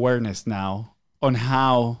of awareness now on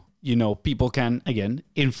how, people can, again,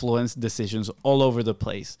 influence decisions all over the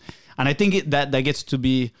place. And I think that gets to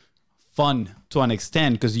be fun to an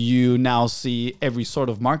extent, because you now see every sort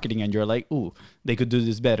of marketing and you're like, ooh, they could do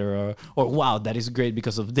this better, or wow, that is great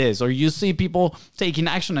because of this. Or you see people taking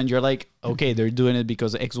action and you're like, okay, they're doing it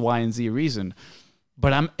because X, Y, and Z reason.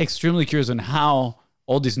 But I'm extremely curious on how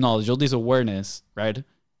all this knowledge, all this awareness, right,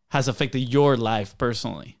 has affected your life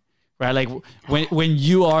personally. Right, like when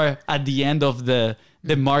you are at the end of the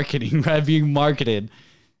marketing, right, being marketed,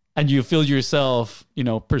 and you feel yourself,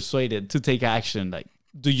 persuaded to take action. Like,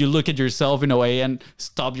 do you look at yourself in a way and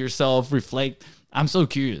stop yourself, reflect? I'm so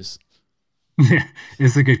curious. Yeah,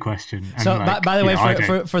 it's a good question. And so, by the way,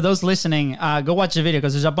 for those listening, go watch the video,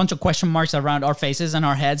 because there's a bunch of question marks around our faces and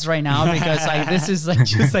our heads right now, because this is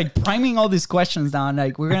just priming all these questions down.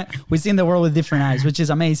 Like we're seeing the world with different eyes, which is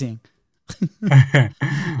amazing.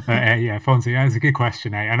 Fonzie, that's a good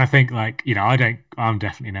question, and I think I'm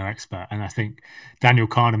definitely no expert, and I think Daniel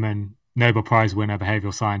Kahneman, Nobel Prize winner,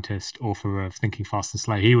 behavioral scientist, author of Thinking Fast and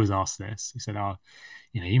Slow, he was asked this. He said,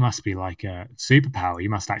 you must be like a superpower, you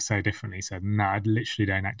must act so differently. He said, no, I literally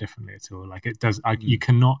don't act differently at all. Like it does, you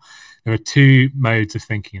cannot. There are two modes of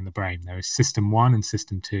thinking in the brain. There is system 1 and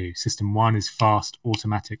system 2. System 1 is fast,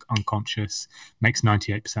 automatic, unconscious, makes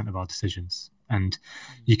 98% of our decisions. And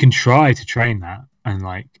you can try to train that, and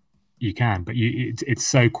like you can, but it's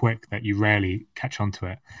so quick that you rarely catch on to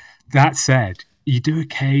it. That said, you do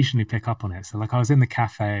occasionally pick up on it. So like I was in the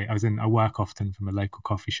cafe, I work often from a local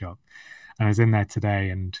coffee shop, and I was in there today,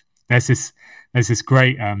 and there's this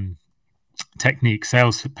great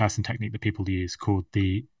salesperson technique that people use called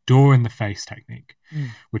the door in the face technique,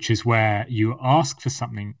 which is where you ask for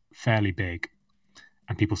something fairly big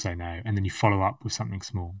and people say no, and then you follow up with something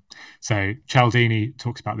small. So Cialdini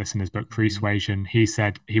talks about this in his book Persuasion. He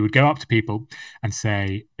said he would go up to people and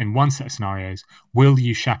say, in one set of scenarios, will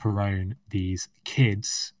you chaperone these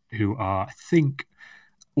kids who are, I think,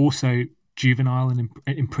 also juvenile and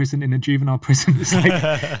imprisoned in a juvenile prison? It's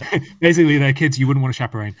like, basically they're kids you wouldn't want to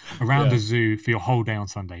chaperone around a zoo for your whole day on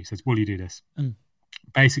Sunday. He says, will you do this?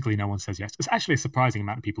 Basically no one says yes. It's actually a surprising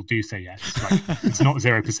amount of people do say yes. It's not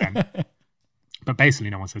 0%. But basically,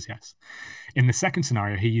 no one says yes. In the second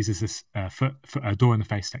scenario, he uses this door in the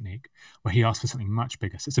face technique, where he asks for something much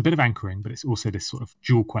bigger. So it's a bit of anchoring, but it's also this sort of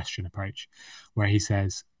dual question approach, where he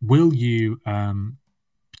says, will you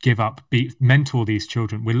mentor these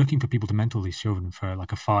children? We're looking for people to mentor these children for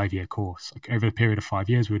like a 5-year course. Like over a period of 5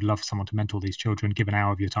 years, we would love someone to mentor these children, give an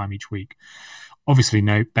hour of your time each week. Obviously,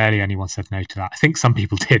 no, barely anyone said no to that. I think some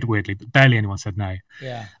people did, weirdly, but barely anyone said no.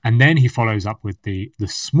 Yeah. And then he follows up with the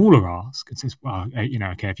smaller ask and says, well,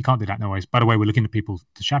 okay, if you can't do that, no worries. By the way, we're looking for people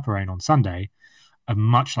to chaperone on Sunday. A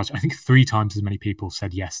much larger, I think 3 times as many people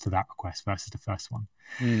said yes to that request versus the first one.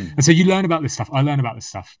 And so you learn about this stuff. I learn about this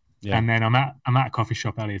stuff. Yeah. And then I'm at a coffee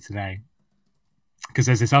shop earlier today, because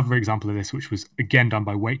there's this other example of this, which was again done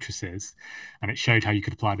by waitresses, and it showed how you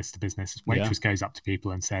could apply this to business. Waitress goes up to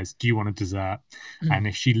people and says, do you want a dessert? And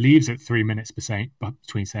if she leaves at 3 minutes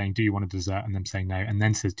between saying, do you want a dessert, and them saying no, and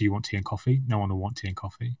then says, do you want tea and coffee? No one will want tea and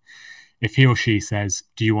coffee. If he or she says,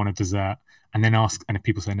 do you want a dessert? And then if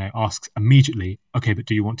people say no, asks immediately, okay, but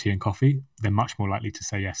do you want tea and coffee? They're much more likely to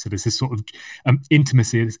say yes. So there's this sort of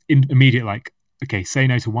intimacy, this immediate, like, okay, say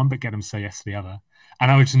no to one, but get them to say yes to the other. And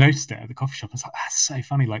I just noticed it at the coffee shop. I was like, that's so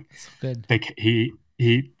funny. Like, he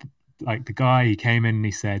like the guy, he came in and he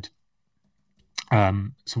said,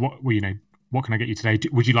 so what can I get you today?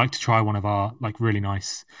 Would you like to try one of our like really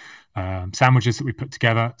nice sandwiches that we put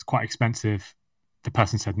together? It's quite expensive. The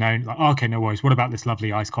person said no. Like, oh, okay, no worries. What about this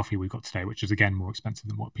lovely iced coffee we got today, which is again more expensive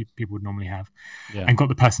than what people would normally have? Yeah. And got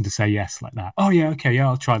the person to say yes like that. Oh yeah, okay, yeah,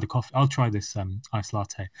 I'll try the coffee. I'll try this iced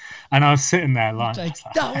latte. And I was sitting there like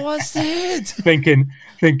that was it. thinking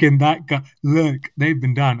that guy. Look, they've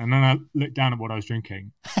been done. And then I looked down at what I was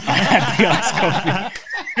drinking. I had the iced coffee.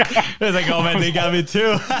 It was like, oh man, they got me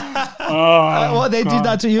too. Well, they did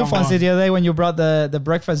that to you, Fonzie, the other day when you brought the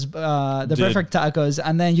breakfast breakfast tacos,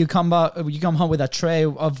 and then you come home with a tray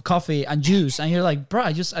of coffee and juice, and you're like, bro,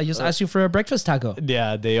 I just asked you for a breakfast taco.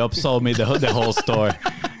 Yeah, they upsold me the whole store.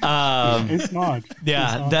 It's smart.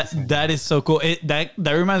 Yeah, that is so cool. That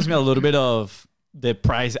reminds me a little bit of the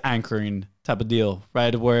price anchoring type of deal,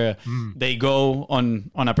 right? Where they go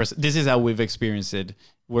on a this is how we've experienced it.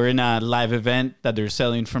 We're in a live event that they're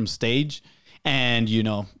selling from stage, and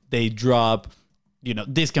they drop,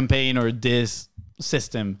 this campaign or this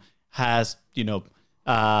system has been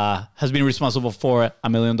responsible for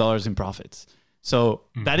 $1 million in profits. So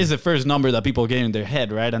that is the first number that people get in their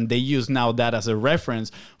head, right? And they use now that as a reference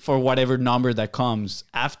for whatever number that comes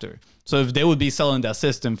after. So if they would be selling that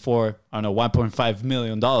system for, I don't know, $1.5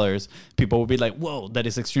 million, people would be like, whoa, that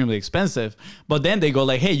is extremely expensive. But then they go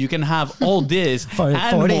like, hey, you can have all this for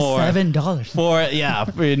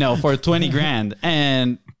 $47. For 20 grand.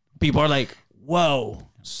 And people are like, whoa,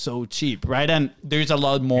 so cheap, right? And there's a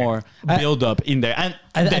lot more buildup in there. And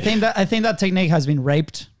I think that technique has been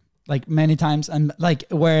raped like many times, and like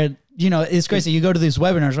where it's crazy. You go to these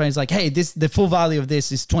webinars, right? It's like, hey, the full value of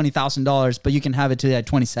this is $20,000, but you can have it today at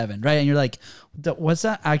 27, right? And you're like, what's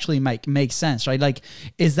that actually make sense, right? Like,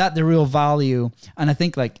 is that the real value? And I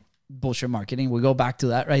think like bullshit marketing, we go back to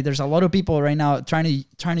that, right? There's a lot of people right now trying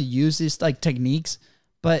to use these like techniques,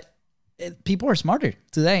 but people are smarter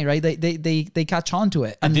today, right? They catch on to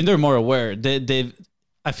it. I think they're more aware.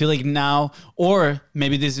 I feel like now, or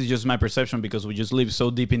maybe this is just my perception because we just live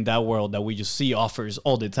so deep in that world that we just see offers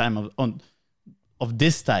all the time of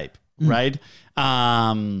this type, right?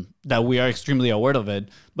 That we are extremely aware of it.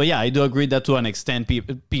 But yeah, I do agree that to an extent,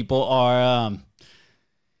 people are,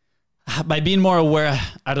 by being more aware,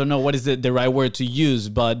 I don't know what is the right word to use,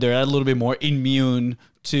 but they're a little bit more immune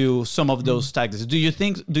to some of those tactics. Do you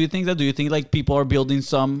think like people are building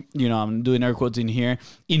some, I'm doing air quotes in here,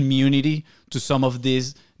 immunity to some of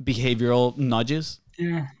these behavioral nudges?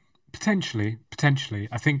 Yeah, potentially.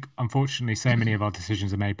 I think, unfortunately, so many of our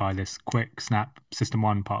decisions are made by this quick snap system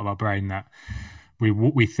 1 part of our brain that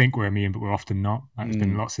we think we're immune, but we're often not. There's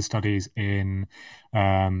been lots of studies in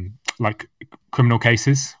like criminal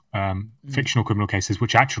cases, fictional criminal cases,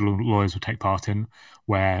 which actual lawyers will take part in,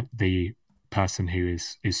 where the person who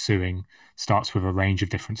is suing starts with a range of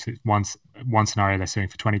different. One scenario they're suing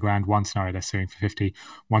for 20 grand, one scenario they're suing for 50,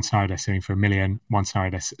 one scenario they're suing for $1 million, one scenario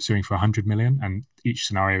they're suing for 100 million, and each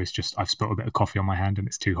scenario is just I've spilled a bit of coffee on my hand and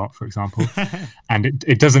it's too hot, for example. And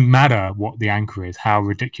it doesn't matter what the anchor is, how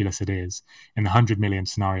ridiculous it is. In the 100 million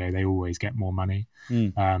scenario, they always get more money.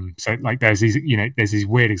 So like there's these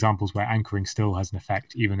weird examples where anchoring still has an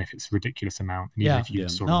effect, even if it's a ridiculous amount, and even if you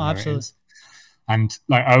sort of know absolutely. it is. And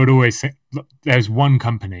like I would always say, look, there's one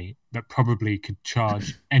company that probably could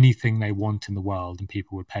charge anything they want in the world and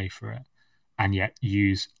people would pay for it, and yet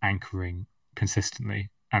use anchoring consistently.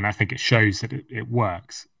 And I think it shows that it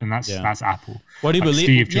works. And that's Apple. What do you believe?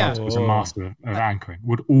 Steve Jobs was a master of anchoring.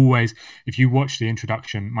 Would always, if you watch the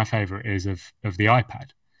introduction, my favorite is of the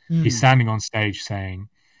iPad. He's standing on stage saying,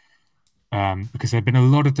 because there'd been a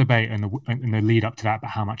lot of debate in the lead up to that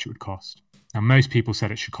about how much it would cost. Now, most people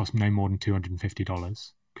said it should cost no more than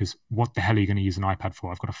 $250, because what the hell are you going to use an iPad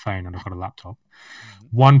for? I've got a phone and I've got a laptop.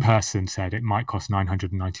 One person said it might cost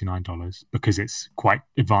 $999 because it's quite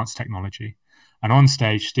advanced technology. And on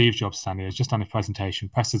stage, Steve Jobs standing there, has just done a presentation,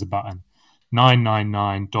 presses a button,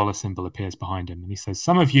 $999 symbol appears behind him. And he says,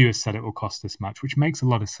 some of you have said it will cost this much, which makes a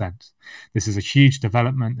lot of sense. This is a huge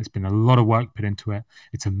development. There's been a lot of work put into it.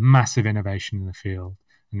 It's a massive innovation in the field.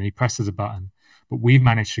 And then he presses a button. But we've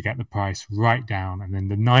managed to get the price right down, and then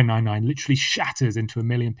the $999 literally shatters into 1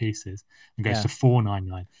 million pieces and goes to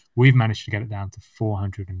 $499. We've managed to get it down to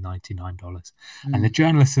 $499. And the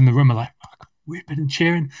journalists in the room are like, oh, we've been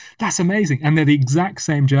cheering. That's amazing. And they're the exact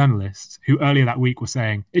same journalists who earlier that week were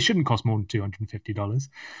saying it shouldn't cost more than $250,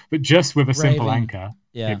 but just with a simple anchor.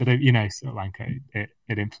 Yeah, but simple anchor, it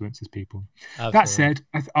influences people. Absolutely. That said,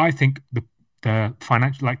 I think the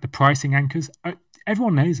financial, like the pricing anchors,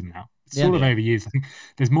 everyone knows them now. It's sort of overused. I think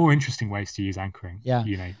there's more interesting ways to use anchoring. Yeah.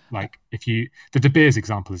 Like the De Beers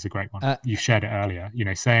example is a great one. You shared it earlier.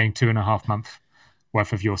 Saying 2.5 months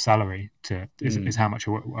worth of your salary is how much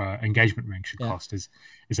an engagement ring should cost is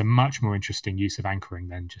a much more interesting use of anchoring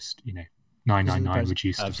than just $999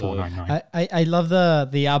 reduced to $499. I love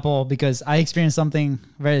the Apple, because I experienced something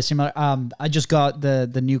very similar. I just got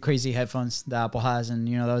the new crazy headphones that Apple has, and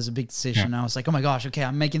that was a big decision. I was like, oh my gosh, okay,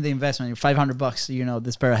 I'm making the investment, $500,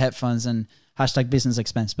 this pair of headphones, and #business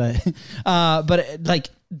expense. But like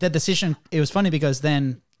the decision, it was funny because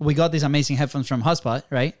then we got these amazing headphones from HubSpot,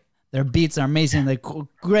 right? Their beats are amazing. They're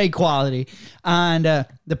great quality. And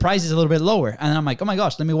the price is a little bit lower. And I'm like, oh my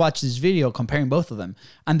gosh, let me watch this video comparing both of them.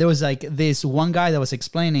 And there was like this one guy that was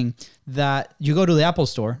explaining that you go to the Apple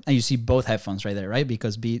store and you see both headphones right there, right?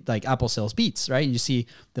 Because Apple sells Beats, right? You see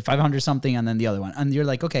the 500 something and then the other one. And you're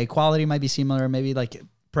like, okay, quality might be similar, maybe like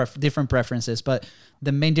different preferences, but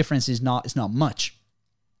the main difference is not much.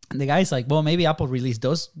 And the guy's like, well, maybe Apple released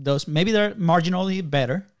those, maybe they're marginally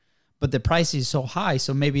better, but the price is so high,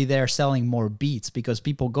 so maybe they're selling more Beats because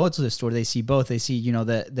people go to the store, they see both. They see,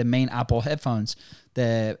 the main Apple headphones,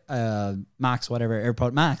 the Max, whatever,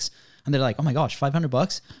 AirPod Max, and they're like, oh my gosh,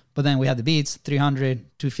 $500. But then we have the Beats, $300,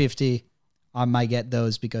 $250. I might get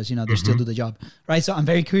those because, they still do the job, right? So I'm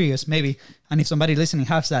very curious, maybe, and if somebody listening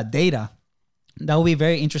has that data, that would be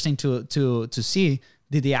very interesting to see.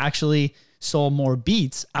 Did they actually sold more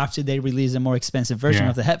Beats after they released a more expensive version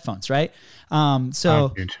of the headphones, right?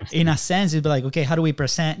 So in a sense, it'd be like, okay, how do we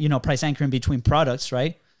present, price anchoring between products,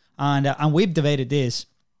 right? And we've debated this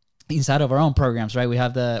inside of our own programs, right? We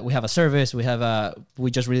have a service,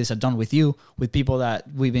 we just released a Done With You with people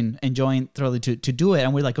that we've been enjoying thoroughly to do it.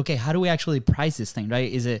 And we're like, okay, how do we actually price this thing,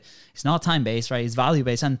 right? It's not time-based, right? It's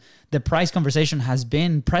value-based. And the price conversation has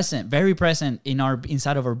been present, very present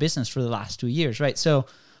inside of our business for the last 2 years, right? So,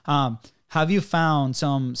 have you found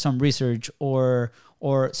some research or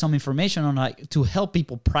some information on to help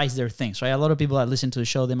people price their things, right? A lot of people that listen to the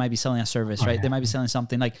show, they might be selling a service, right? They might be selling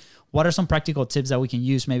something. Like, what are some practical tips that we can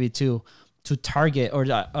use maybe to target or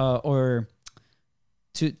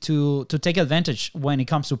to take advantage when it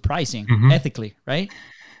comes to pricing ethically, right?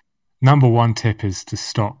 Number one tip is to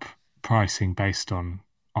stop pricing based on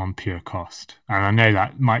pure cost. And I know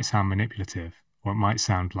that might sound manipulative, or it might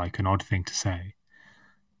sound like an odd thing to say.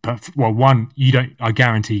 But I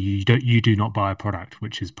guarantee you do not buy a product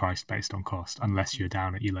which is priced based on cost unless you're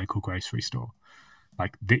down at your local grocery store.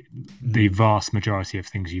 Like the vast majority of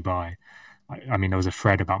things you buy. I mean, there was a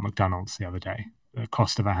thread about McDonald's the other day. The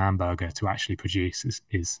cost of a hamburger to actually produce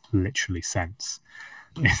is literally cents.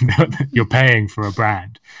 You're paying for a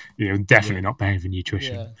brand. You're definitely not paying for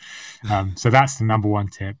nutrition. So that's the number one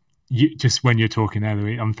tip. just when you're talking there,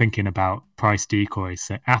 Louis, I'm thinking about price decoys.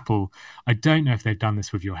 So Apple, I don't know if they've done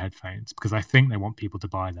this with your headphones because I think they want people to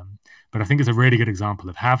buy them. But I think it's a really good example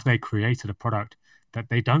of have they created a product that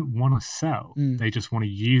they don't want to sell. They just want to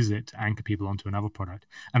use it to anchor people onto another product.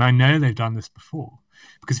 And I know they've done this before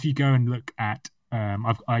because if you go and look at,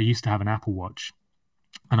 I used to have an Apple Watch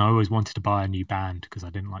and I always wanted to buy a new band because I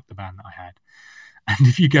didn't like the band that I had. And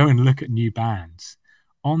if you go and look at new bands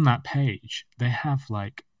on that page, they have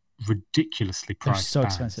like ridiculously priced so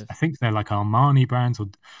bands. expensive. I think they're like Armani brands or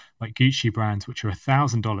like Gucci brands, which are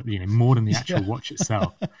 $1,000, more than the actual watch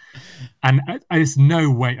itself. And there's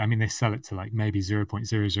no way. I mean, they sell it to like maybe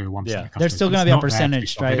 0.001%. Yeah. There's still going to be a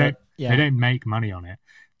percentage, right? They don't make money on it.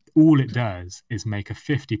 All it does is make a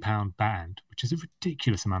 £50 band, which is a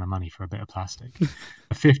ridiculous amount of money for a bit of plastic.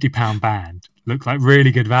 A £50 band look like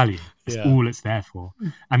really good value. It's all it's there for.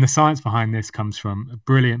 And the science behind this comes from a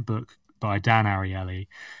brilliant book by Dan Ariely,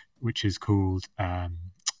 which is called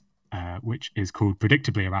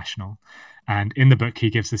Predictably Irrational. And in the book, he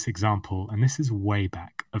gives this example, and this is way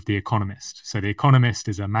back, of The Economist. So The Economist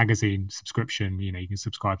is a magazine subscription. You can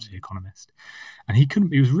subscribe to The Economist. And he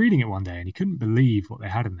was reading it one day and he couldn't believe what they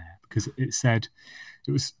had in there because it said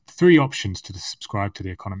it was 3 options to subscribe to The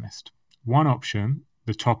Economist. One option,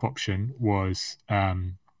 the top option, was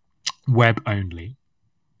web only.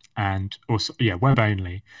 And also, web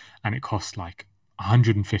only. And it cost like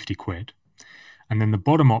 150 quid. And then the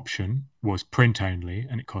bottom option was print only,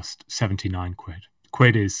 and it cost 79 quid.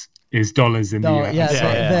 Quid is dollars in the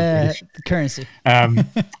US. The currency. And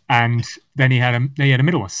then he had a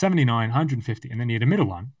middle one, 79, 150, and then he had a middle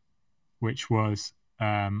one, which was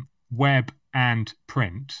web and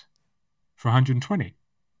print for 120.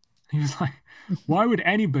 He was like, why would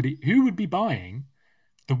who would be buying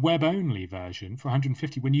the web only version for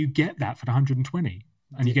 150 when you get that for 120?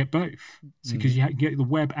 And you get both. So because you get the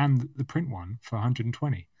web and the print one for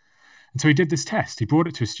 120. And so he did this test. He brought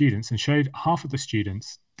it to his students and showed half of the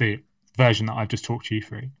students the version that I've just talked you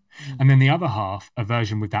through. And then the other half, a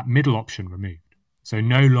version with that middle option removed. So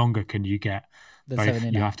no longer can you get The both.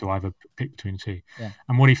 79. You have to either pick between the two. Yeah.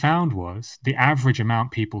 And what he found was the average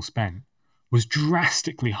amount people spent was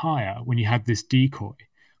drastically higher when you had this decoy.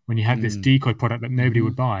 When you had this decoy product that nobody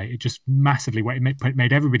would buy, it just massively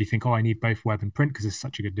made everybody think, I need both web and print because it's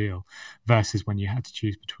such a good deal, versus when you had to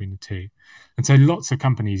choose between the two. And so lots of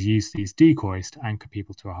companies use these decoys to anchor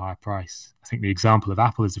people to a higher price. I think the example of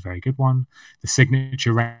Apple is a very good one. The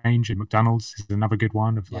Signature range at McDonald's is another good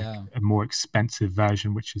one of like a more expensive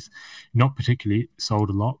version, which is not particularly sold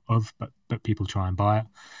a lot of, but people try and buy it.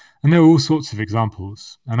 And there are all sorts of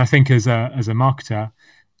examples. And I think as a marketer,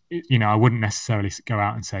 I wouldn't necessarily go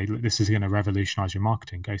out and say, look, this is going to revolutionize your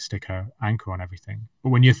marketing. Go stick an anchor on everything. But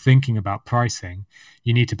when you're thinking about pricing,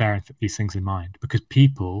 you need to bear these things in mind because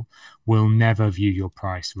people will never view your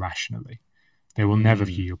price rationally. They will never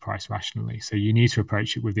view your price rationally. So you need to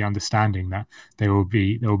approach it with the understanding that there will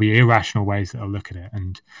be irrational ways that they'll look at it.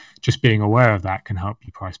 And just being aware of that can help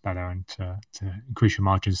you price better and to increase your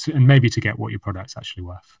margins and maybe to get what your product's actually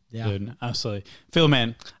worth. Yeah. Dude, absolutely. Phil,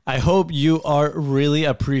 man, I hope you are really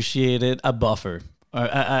appreciated at Buffer.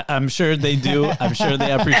 I'm sure they do. I'm sure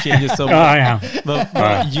they appreciate you so much. I am.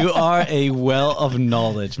 But you are a well of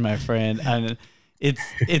knowledge, my friend. And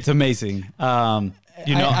it's amazing.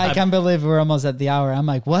 I can't believe we're almost at the hour. I'm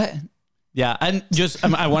like, what? Yeah, and just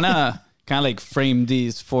I want to kind of like frame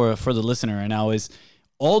these for the listener right now is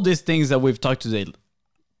all these things that we've talked today.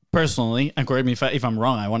 Personally, and correct me if I'm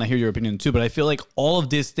wrong, I want to hear your opinion too, but I feel like all of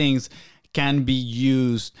these things can be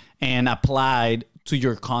used and applied to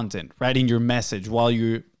your content, right? In your message while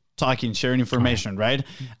you're talking, sharing information, right?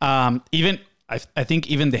 Even I think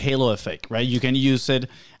even the halo effect, right? You can use it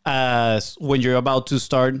as when you're about to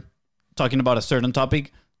start talking about a certain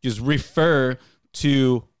topic, just refer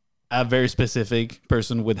to a very specific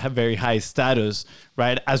person with a very high status,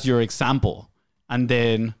 right, as your example. And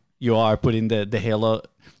then you are putting the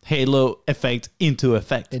halo effect into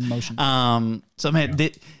effect. In motion. So, man,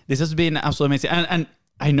 this has been absolutely amazing. And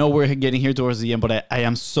I know we're getting here towards the end, but I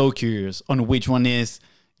am so curious on which one is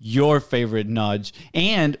your favorite nudge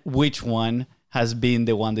and which one has been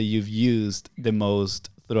the one that you've used the most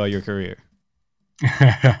throughout your career.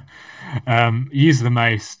 Use the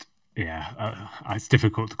most. It's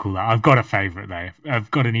difficult to call that. I've got a favorite though.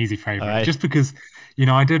 I've got an easy favorite, right. Just because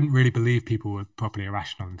I didn't really believe people were properly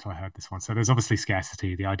irrational until I heard this one. So there's obviously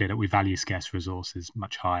scarcity, the idea that we value scarce resources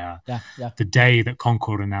much higher. Yeah. The day that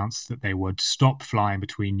Concorde announced that they would stop flying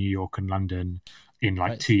between New York and London, in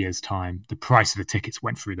like 2 years' time, the price of the tickets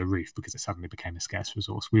went through the roof because it suddenly became a scarce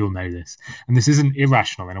resource. We all know this. And this isn't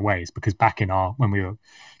irrational in a way. It's because back when we were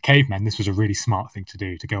cavemen, this was a really smart thing to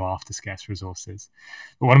do, to go after scarce resources.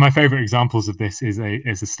 But one of my favorite examples of this is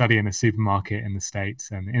a study in a supermarket in the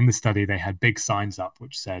States. And in the study, they had big signs up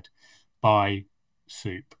which said, buy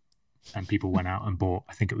soup. And people went out and bought,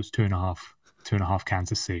 I think it was two and a half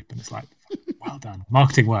cans of soup. And it's like, well done.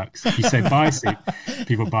 Marketing works. You say buy soup,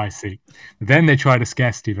 people buy soup. But then they tried a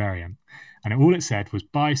scarcity variant. And all it said was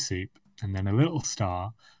buy soup and then a little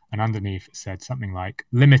star. And underneath it said something like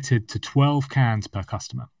limited to 12 cans per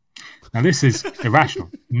customer. Now, this is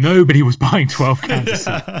irrational. Nobody was buying 12 cans of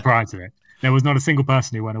soup prior to it. There was not a single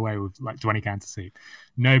person who went away with like 20 cans of soup.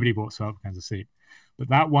 Nobody bought 12 cans of soup. But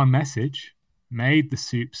that one message made the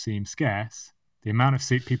soup seem scarce. The amount of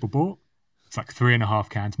soup people bought, it's like 3.5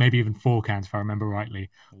 cans, maybe even 4 cans, if I remember rightly,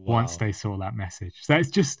 once they saw that message. So it's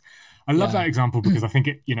just, I love that example because I think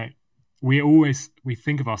it, we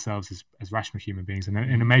think of ourselves as rational human beings, and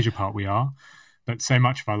in a major part we are, but so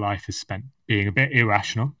much of our life is spent being a bit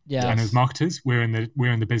irrational. Yes. And as marketers, we're in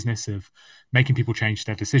the business of making people change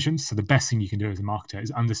their decisions. So the best thing you can do as a marketer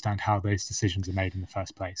is understand how those decisions are made in the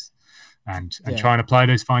first place, and try and apply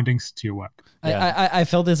those findings to your work. I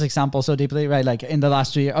felt this example so deeply, right? Like in the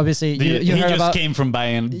last 2 years, obviously you heard about. Came from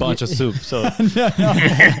buying a bunch of soup, so. No.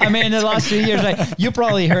 I mean, in the last 2 years, like you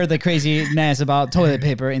probably heard the craziness about toilet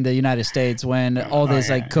paper in the United States when all this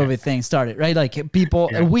COVID thing started, right? Like people,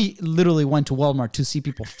 we literally went to Walmart to see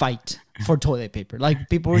people fight for toilet paper. Like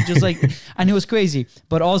people were just like, and it was crazy.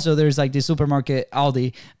 But also there's like the supermarket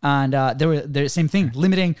Aldi, and they're same thing,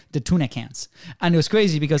 limiting the tuna cans. And it was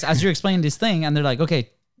crazy because as you're explaining this thing, and they're like,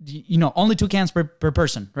 okay, only 2 cans per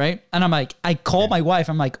person, right? And I'm like, I call my wife.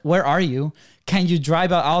 I'm like, where are you? Can you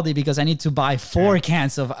drive out Aldi because I need to buy 4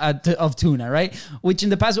 cans of tuna, right? Which in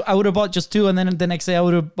the past I would have bought just 2, and then the next day I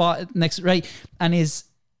would have bought right. And it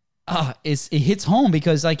hits home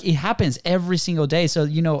because like it happens every single day. So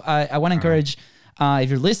I want to encourage.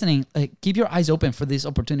 If you're listening, keep your eyes open for these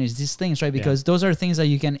opportunities, these things, right? Because those are things that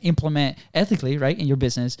you can implement ethically, right? In your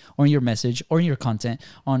business or in your message or in your content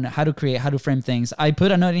on how to create, how to frame things. I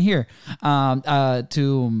put a note in here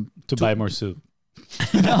to buy more soup.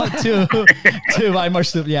 No, to buy more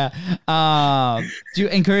soup. Yeah.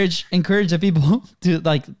 To encourage the people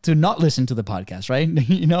to not listen to the podcast, right?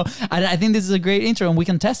 I think this is a great intro and we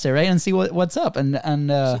can test it, right? And see what's up.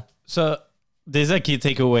 So there's a key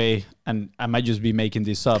takeaway, and I might just be making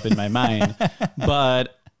this up in my mind,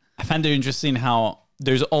 but I find it interesting how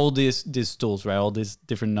there's all these tools, right? All these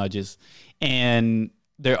different nudges, and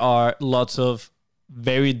there are lots of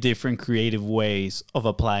very different creative ways of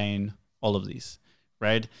applying all of these,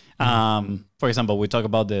 right? For example, we talk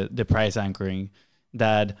about the price anchoring,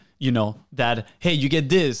 that hey, you get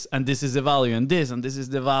this, and this is the value, and this is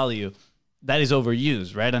the value. That is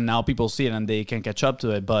overused, right? And now people see it and they can catch up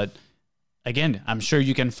to it, but again, I'm sure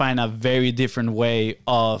you can find a very different way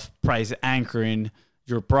of price anchoring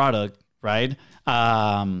your product, right?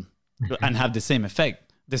 And have the same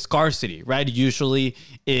effect. The scarcity, right? Usually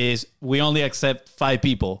is we only accept 5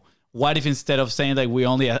 people. What if instead of saying like we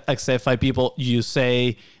only accept 5 people, you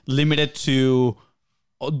say limited to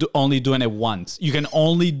only doing it once? You can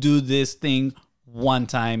only do this thing one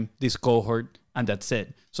time, this cohort, and that's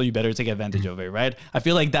it. So you better take advantage of it, right? I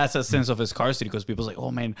feel like that's a sense of a scarcity because people's like, oh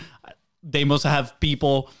man, they must have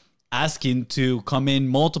people asking to come in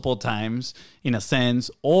multiple times in a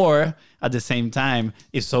sense, or at the same time,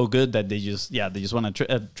 it's so good that they just want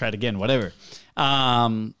to try it again, whatever.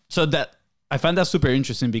 So that I find that super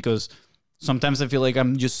interesting because sometimes I feel like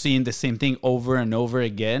I'm just seeing the same thing over and over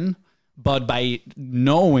again, but by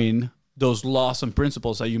knowing those laws and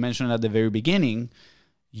principles that you mentioned at the very beginning,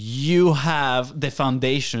 you have the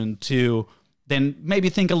foundation to then maybe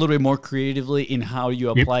think a little bit more creatively in how you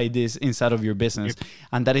apply this inside of your business.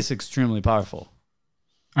 And that is extremely powerful.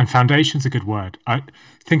 And foundation's a good word. I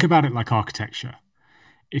think about it like architecture.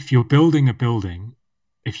 If you're building a building,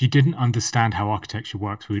 if you didn't understand how architecture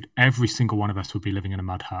works, every single one of us would be living in a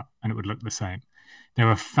mud hut and it would look the same. There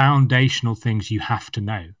are foundational things you have to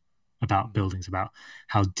know about buildings, about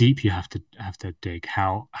how deep you have to dig,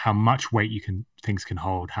 how much weight things can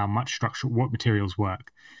hold, how much structure, what materials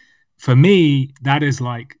work. For me, that is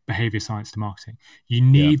like behavior science to marketing. You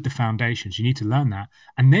need the foundations. You need to learn that.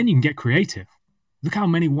 And then you can get creative. Look how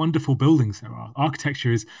many wonderful buildings there are.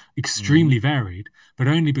 Architecture is extremely varied, but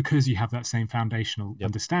only because you have that same foundational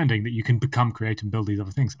understanding that you can become creative and build these other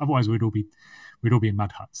things. Otherwise, we'd all be in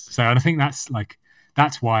mud huts. So I think that's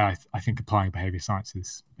why I think applying behavior science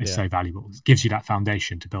is so valuable. It gives you that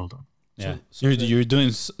foundation to build on. Yeah, So you're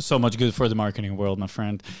doing so much good for the marketing world, my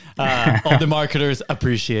friend. All the marketers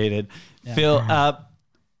appreciate it. Yeah. Phil,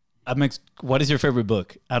 what is your favorite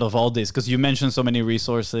book out of all this? Because you mentioned so many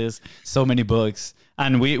resources, so many books,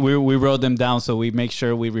 and we wrote them down, so we make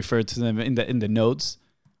sure we refer to them in the notes.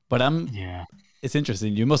 But it's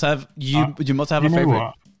interesting. You must have you must have a favorite.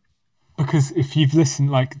 What? Because if you've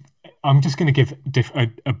listened, like, I'm just going to give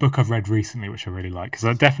a book I've read recently, which I really like,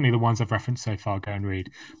 because definitely the ones I've referenced so far, go and read.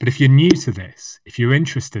 But if you're new to this, if you're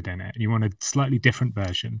interested in it and you want a slightly different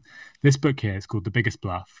version, this book here is called The Biggest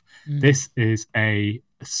Bluff. This is a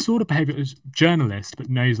sort of behavior journalist, but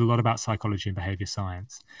knows a lot about psychology and behavior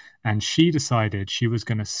science. And she decided she was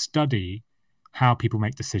going to study how people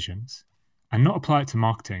make decisions and not apply it to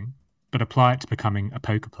marketing, but apply it to becoming a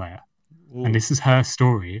poker player. Ooh. And this is her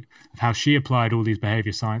story of how she applied all these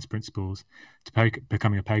behavior science principles to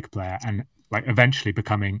becoming a poker player, and like eventually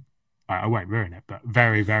becoming, I won't ruin it, but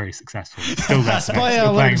very, very successful. Still there.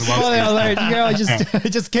 Spoiler alert. Girl,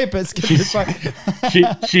 just skip it. Skip this part.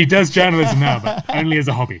 She does journalism now, but only as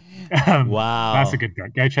a hobby. Wow. That's a good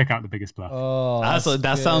book. Go check out The Biggest Bluff. Oh,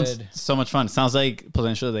 that sounds so much fun. Sounds like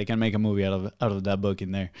potentially they can make a movie out of that book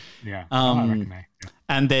in there. Yeah. I reckon they.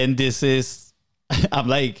 And then this is, I'm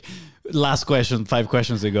like, last question, 5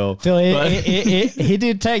 questions ago. Phil, he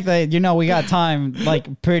did take the, we got time,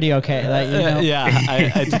 like, pretty okay. Like, Yeah,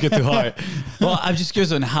 I took it to heart. Well, I'm just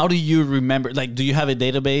curious on how do you remember, like, do you have a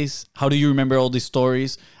database? How do you remember all these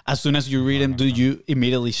stories? As soon as you read them, do you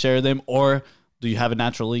immediately share them, or do you have a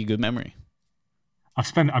naturally good memory? I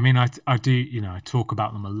do, I talk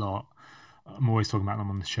about them a lot. I'm always talking about them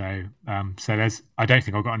on the show. So I don't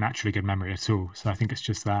think I've got a naturally good memory at all. So I think it's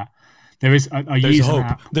just that. There is. I use hope. An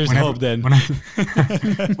app. There's hope then. When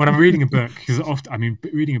I'm reading a book, because often,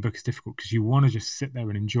 reading a book is difficult because you want to just sit there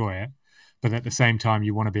and enjoy it, but at the same time,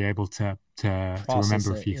 you want to be able to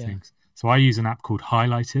remember a few things. So I use an app called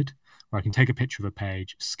Highlighted, where I can take a picture of a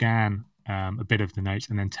page, scan a bit of the notes,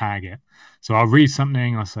 and then tag it. So I'll read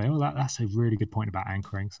something, and I'll say, "Oh, that's a really good point about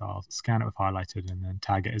anchoring." So I'll scan it with Highlighted, and then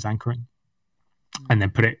tag it as anchoring. And then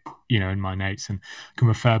put it, in my notes, and can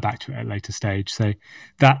refer back to it at a later stage. So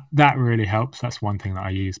that really helps. That's one thing that I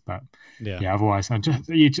use. But yeah otherwise, I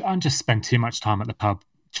just spend too much time at the pub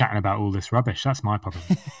chatting about all this rubbish. That's my problem.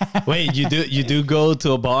 Wait, you do go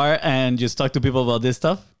to a bar and just talk to people about this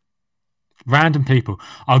stuff? Random people.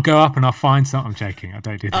 I'll go up and I'll find something. I'm joking. I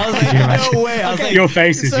don't do that. I was like, no way. I was like, your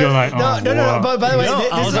faces. You're like, oh, no. But by the way,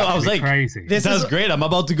 I was like, crazy. This is great. I'm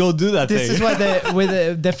about to go do that. This is what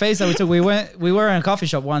with the face that we took. We were in a coffee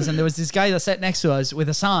shop once, and there was this guy that sat next to us with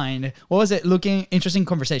a sign. What was it? Looking interesting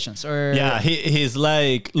conversations, or he's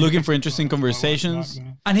like looking for interesting conversations,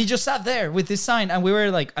 and he just sat there with this sign, and we were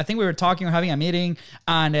like, I think we were talking or having a meeting,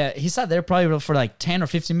 and he sat there probably for like 10 or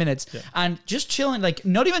 15 minutes, and just chilling, like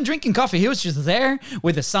not even drinking coffee. He was just there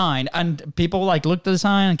with a sign, and people like looked at the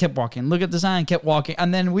sign and kept walking, look at the sign and kept walking,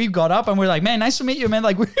 and then we got up and we're like, man, nice to meet you, man.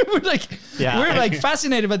 Like we're like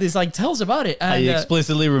fascinated by this, like tell us about it. And, I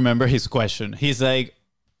explicitly remember his question. He's like,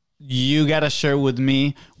 you gotta share with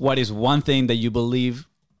me what is one thing that you believe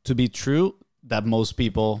to be true that most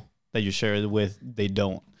people that you share it with, they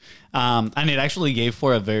don't. And it actually gave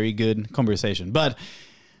for a very good conversation, but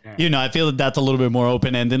I feel that that's a little bit more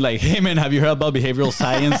open-ended. Like, hey, man, have you heard about behavioral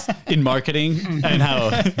science in marketing and how,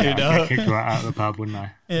 I'd get kicked out of the pub, wouldn't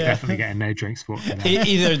I? Yeah. Definitely getting no drinks for it.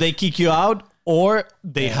 Either they kick you out or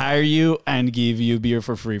they hire you and give you beer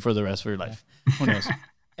for free for the rest of your life. Who knows?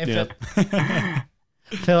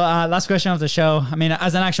 Phil, last question of the show. I mean,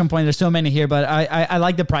 as an action point, there's so many here, but I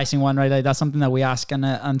like the pricing one, right? Like, that's something that we ask,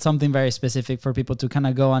 and something very specific for people to kind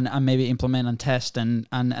of go and maybe implement and test and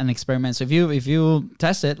experiment. So if you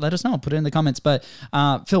test it, let us know. Put it in the comments. But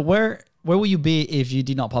Phil, where will you be if you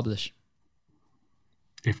did not publish?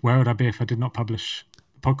 Where would I be if I did not publish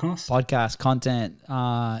a podcast? Podcast content.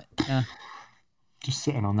 Just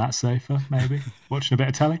sitting on that sofa, maybe watching a bit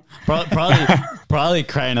of telly. Probably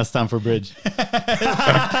crying at Stamford Bridge.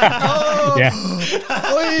 Yeah.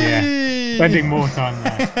 Spending more time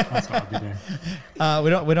there. That's what I'll be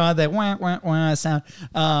doing. We don't have that wah, wah, wah sound.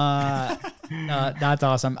 That's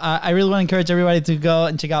awesome. I really want to encourage everybody to go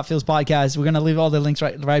and check out Phil's podcast. We're gonna leave all the links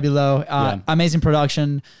right below. Amazing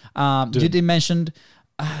production. You did mention.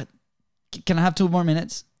 Can I have 2 more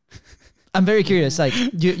minutes? I'm very curious. Like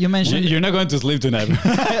you mentioned, you're not going to sleep tonight,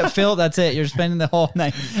 Phil. That's it. You're spending the whole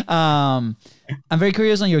night. I'm very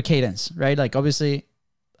curious on your cadence, right? Like obviously,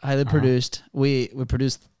 highly produced. We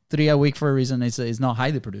produce 3 a week for a reason. It's not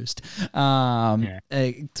highly produced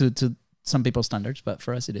to some people's standards, but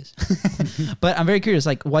for us it is. But I'm very curious,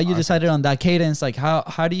 like why you decided on that cadence. Like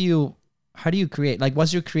how do you how do you create? Like,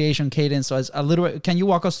 what's your creation cadence? So as a little bit, can you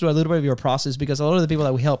walk us through a little bit of your process? Because a lot of the people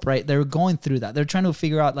that we help, right, they're going through that. They're trying to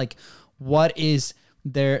figure out like what is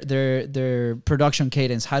their production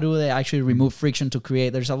cadence. How do they actually remove friction to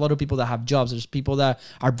create? There's a lot of people that have jobs. There's people that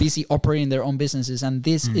are busy operating their own businesses, and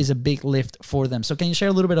this is a big lift for them. So can you share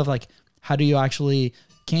a little bit of like, how do you actually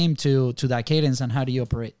came to that cadence and how do you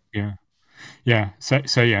operate? Yeah.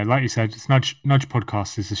 So yeah, like you said, it's Nudge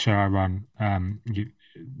Podcast is the show I run.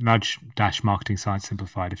 Nudge-Marketing Science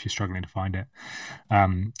Simplified if you're struggling to find it.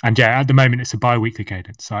 And yeah, at the moment it's a bi-weekly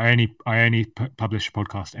cadence. So I only publish a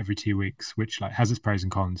podcast every 2 weeks, which like has its pros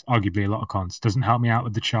and cons, arguably a lot of cons. Doesn't help me out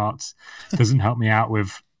with the charts, doesn't help me out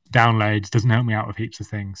with downloads, doesn't help me out with heaps of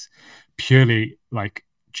things. Purely like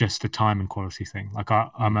just a time and quality thing. Like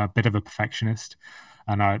I'm a bit of a perfectionist,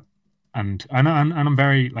 and I'm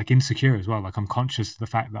very like insecure as well. Like I'm conscious of the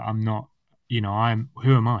fact that I'm not, who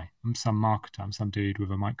am I? I'm some marketer. I'm some dude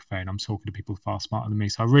with a microphone. I'm talking to people far smarter than me.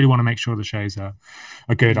 So I really want to make sure the shows are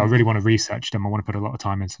good. I really want to research them. I want to put a lot of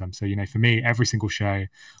time into them. So, for me, every single show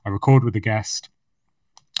I record with a guest.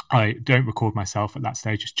 I don't record myself at that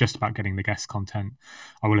stage. It's just about getting the guest content.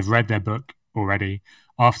 I will have read their book already.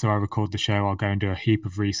 After I record the show, I'll go and do a heap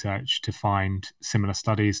of research to find similar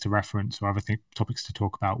studies to reference or other topics to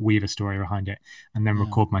talk about, weave a story behind it, and then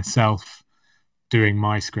record myself doing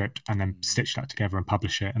my script and then stitch that together and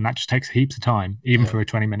publish it. And that just takes heaps of time, even for a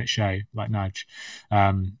 20-minute show like Nudge.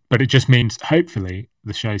 But it just means hopefully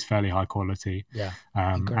the show's fairly high quality.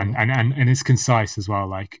 And it's concise as well.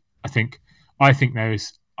 Like I think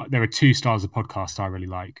there are two styles of podcast I really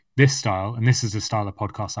like. This style, and this is the style of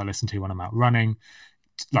podcast I listen to when I'm out running,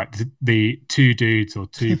 like the two dudes or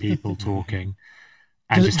two people talking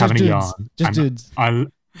and just having a yarn. Just dudes.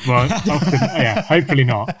 Often, hopefully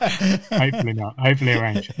not. Hopefully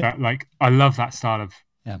arrange. But like, I love that style of,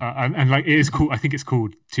 and like, it is cool. I think it's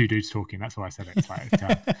called Two Dudes Talking. That's why I said it. It's like,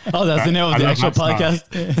 that's the name of the actual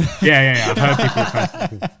podcast. Yeah. I've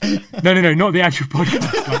heard people. No, not the actual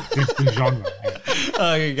podcast. Like the genre.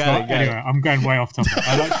 Okay, got it. Anyway, I'm going way off topic.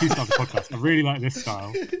 I like two styles of podcast. I really like this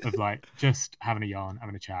style of like just having a yarn,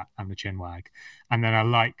 having a chat, having a chin wag, and then I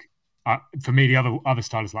like. For me, the other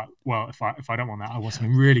style is like, well, if I don't want that, I want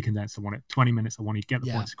something really condensed. I want it 20 minutes. I want to get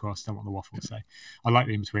the points across. I don't want the waffle. So I like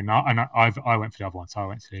the in between. And I went for the other one. So I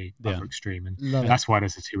went to the other extreme, and that's why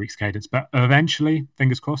there's a 2 weeks cadence. But eventually,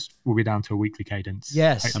 fingers crossed, we'll be down to a weekly cadence.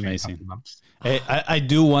 Yes, amazing. I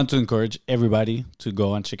do want to encourage everybody to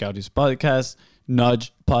go and check out his podcast,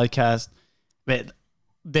 Nudge Podcast. But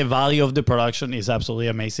the value of the production is absolutely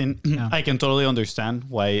amazing. I can totally understand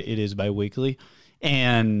why it is bi-weekly.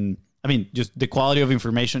 And I mean, just the quality of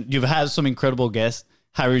information. You've had some incredible guests.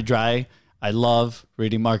 Harry Dry, I love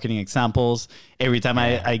reading marketing examples. Every time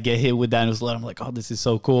I get hit with that newsletter, I'm like, oh, this is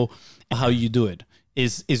so cool. How you do it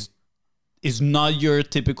is not your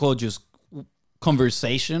typical just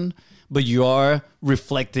conversation, but you are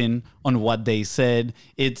reflecting on what they said.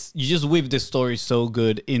 You just weave the story so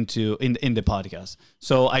good in the podcast.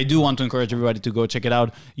 So I do want to encourage everybody to go check it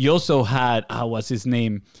out. You also had what's his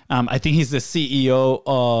name? I think he's the CEO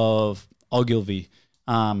of Ogilvy.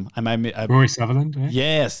 Rory Sutherland.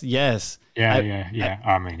 Yes. Yeah.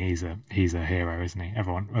 I mean, he's a hero, isn't he?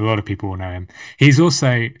 A lot of people will know him. He's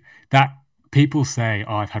also that people say,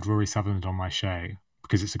 "Oh, I've had Rory Sutherland on my show,"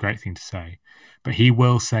 because it's a great thing to say. But he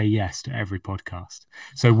will say yes to every podcast.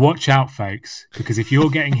 So watch out, folks, because if you're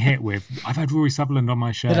getting hit with, I've had Rory Sutherland on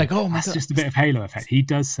my show, they're like, oh my that's God. Just a bit of halo effect. He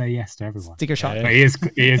does say yes to everyone. Sticker shot. But he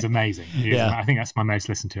is amazing. I think that's my most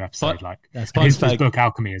listened to episode. His book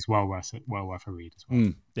Alchemy is well worth a read as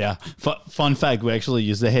well. Fun fact: we actually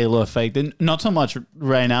use the halo effect, and not so much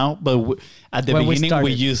right now, but at the beginning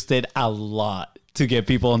we used it a lot to get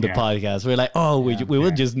people on the podcast. We're like, we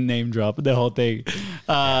would just name drop the whole thing.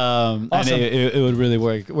 Awesome. And it would really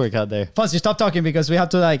work out there. Fonz, you stop talking because we have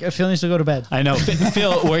to Phil needs to go to bed. I know.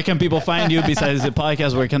 Phil, where can people find you besides the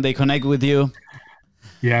podcast? Where can they connect with you?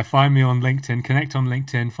 Yeah, find me on LinkedIn. Connect on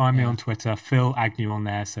LinkedIn. Find me on Twitter. Phil Agnew on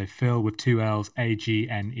there. So Phil with 2 L's,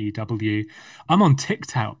 Agnew. I'm on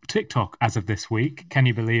TikTok as of this week. Can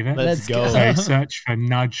you believe it? Let's go. So search for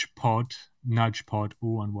Nudge Pod,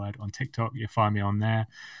 all one word, on TikTok. You'll find me on there.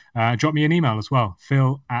 Drop me an email as well,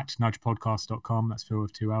 phil@nudgepodcast.com. That's Phil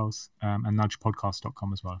with 2 L's, and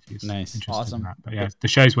nudgepodcast.com as well if you're interested in that. But the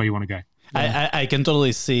show's where you want to go. I can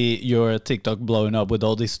totally see your TikTok blowing up with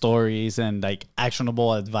all these stories and like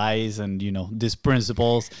actionable advice and these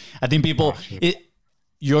principles. I think people,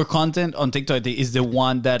 your content on TikTok is the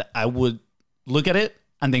one that I would look at it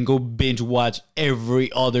and then go binge watch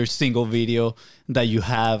every other single video that you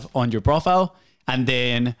have on your profile, and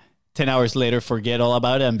then 10 hours later forget all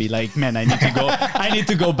about it and be like, man, I need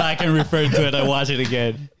to go back and refer to it and watch it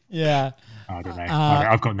again. Yeah. I don't know.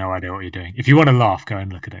 I've got no idea what you're doing. If you want to laugh, go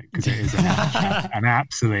and look at it because it is an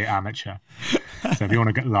absolute amateur. So if you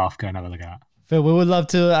want to laugh, go and have a look at that. Phil, we would love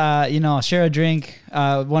to, share a drink,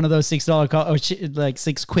 one of those $6 like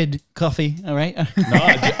 £6 coffee. All right. No,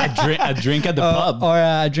 a drink at the pub, or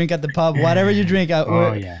a drink at the pub, whatever you drink.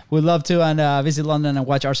 We'd love to and visit London and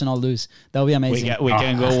watch Arsenal lose. That would be amazing. We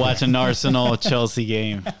can go watch an Arsenal Chelsea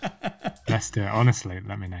game. Let's do it. Honestly,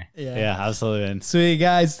 let me know. Yeah, absolutely. Sweet,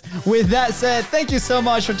 guys. With that said, thank you so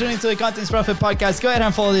much for tuning to the Contents Profit Podcast. Go ahead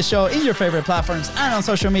and follow this show in your favorite platforms and on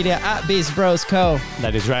social media at Beast Bros Co.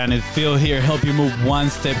 That is Ryan and Phil here. Help you move one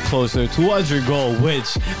step closer towards your goal,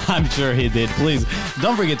 which I'm sure he did. Please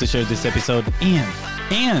don't forget to share this episode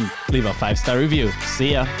and leave a 5-star review.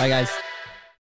 See ya. Bye, guys.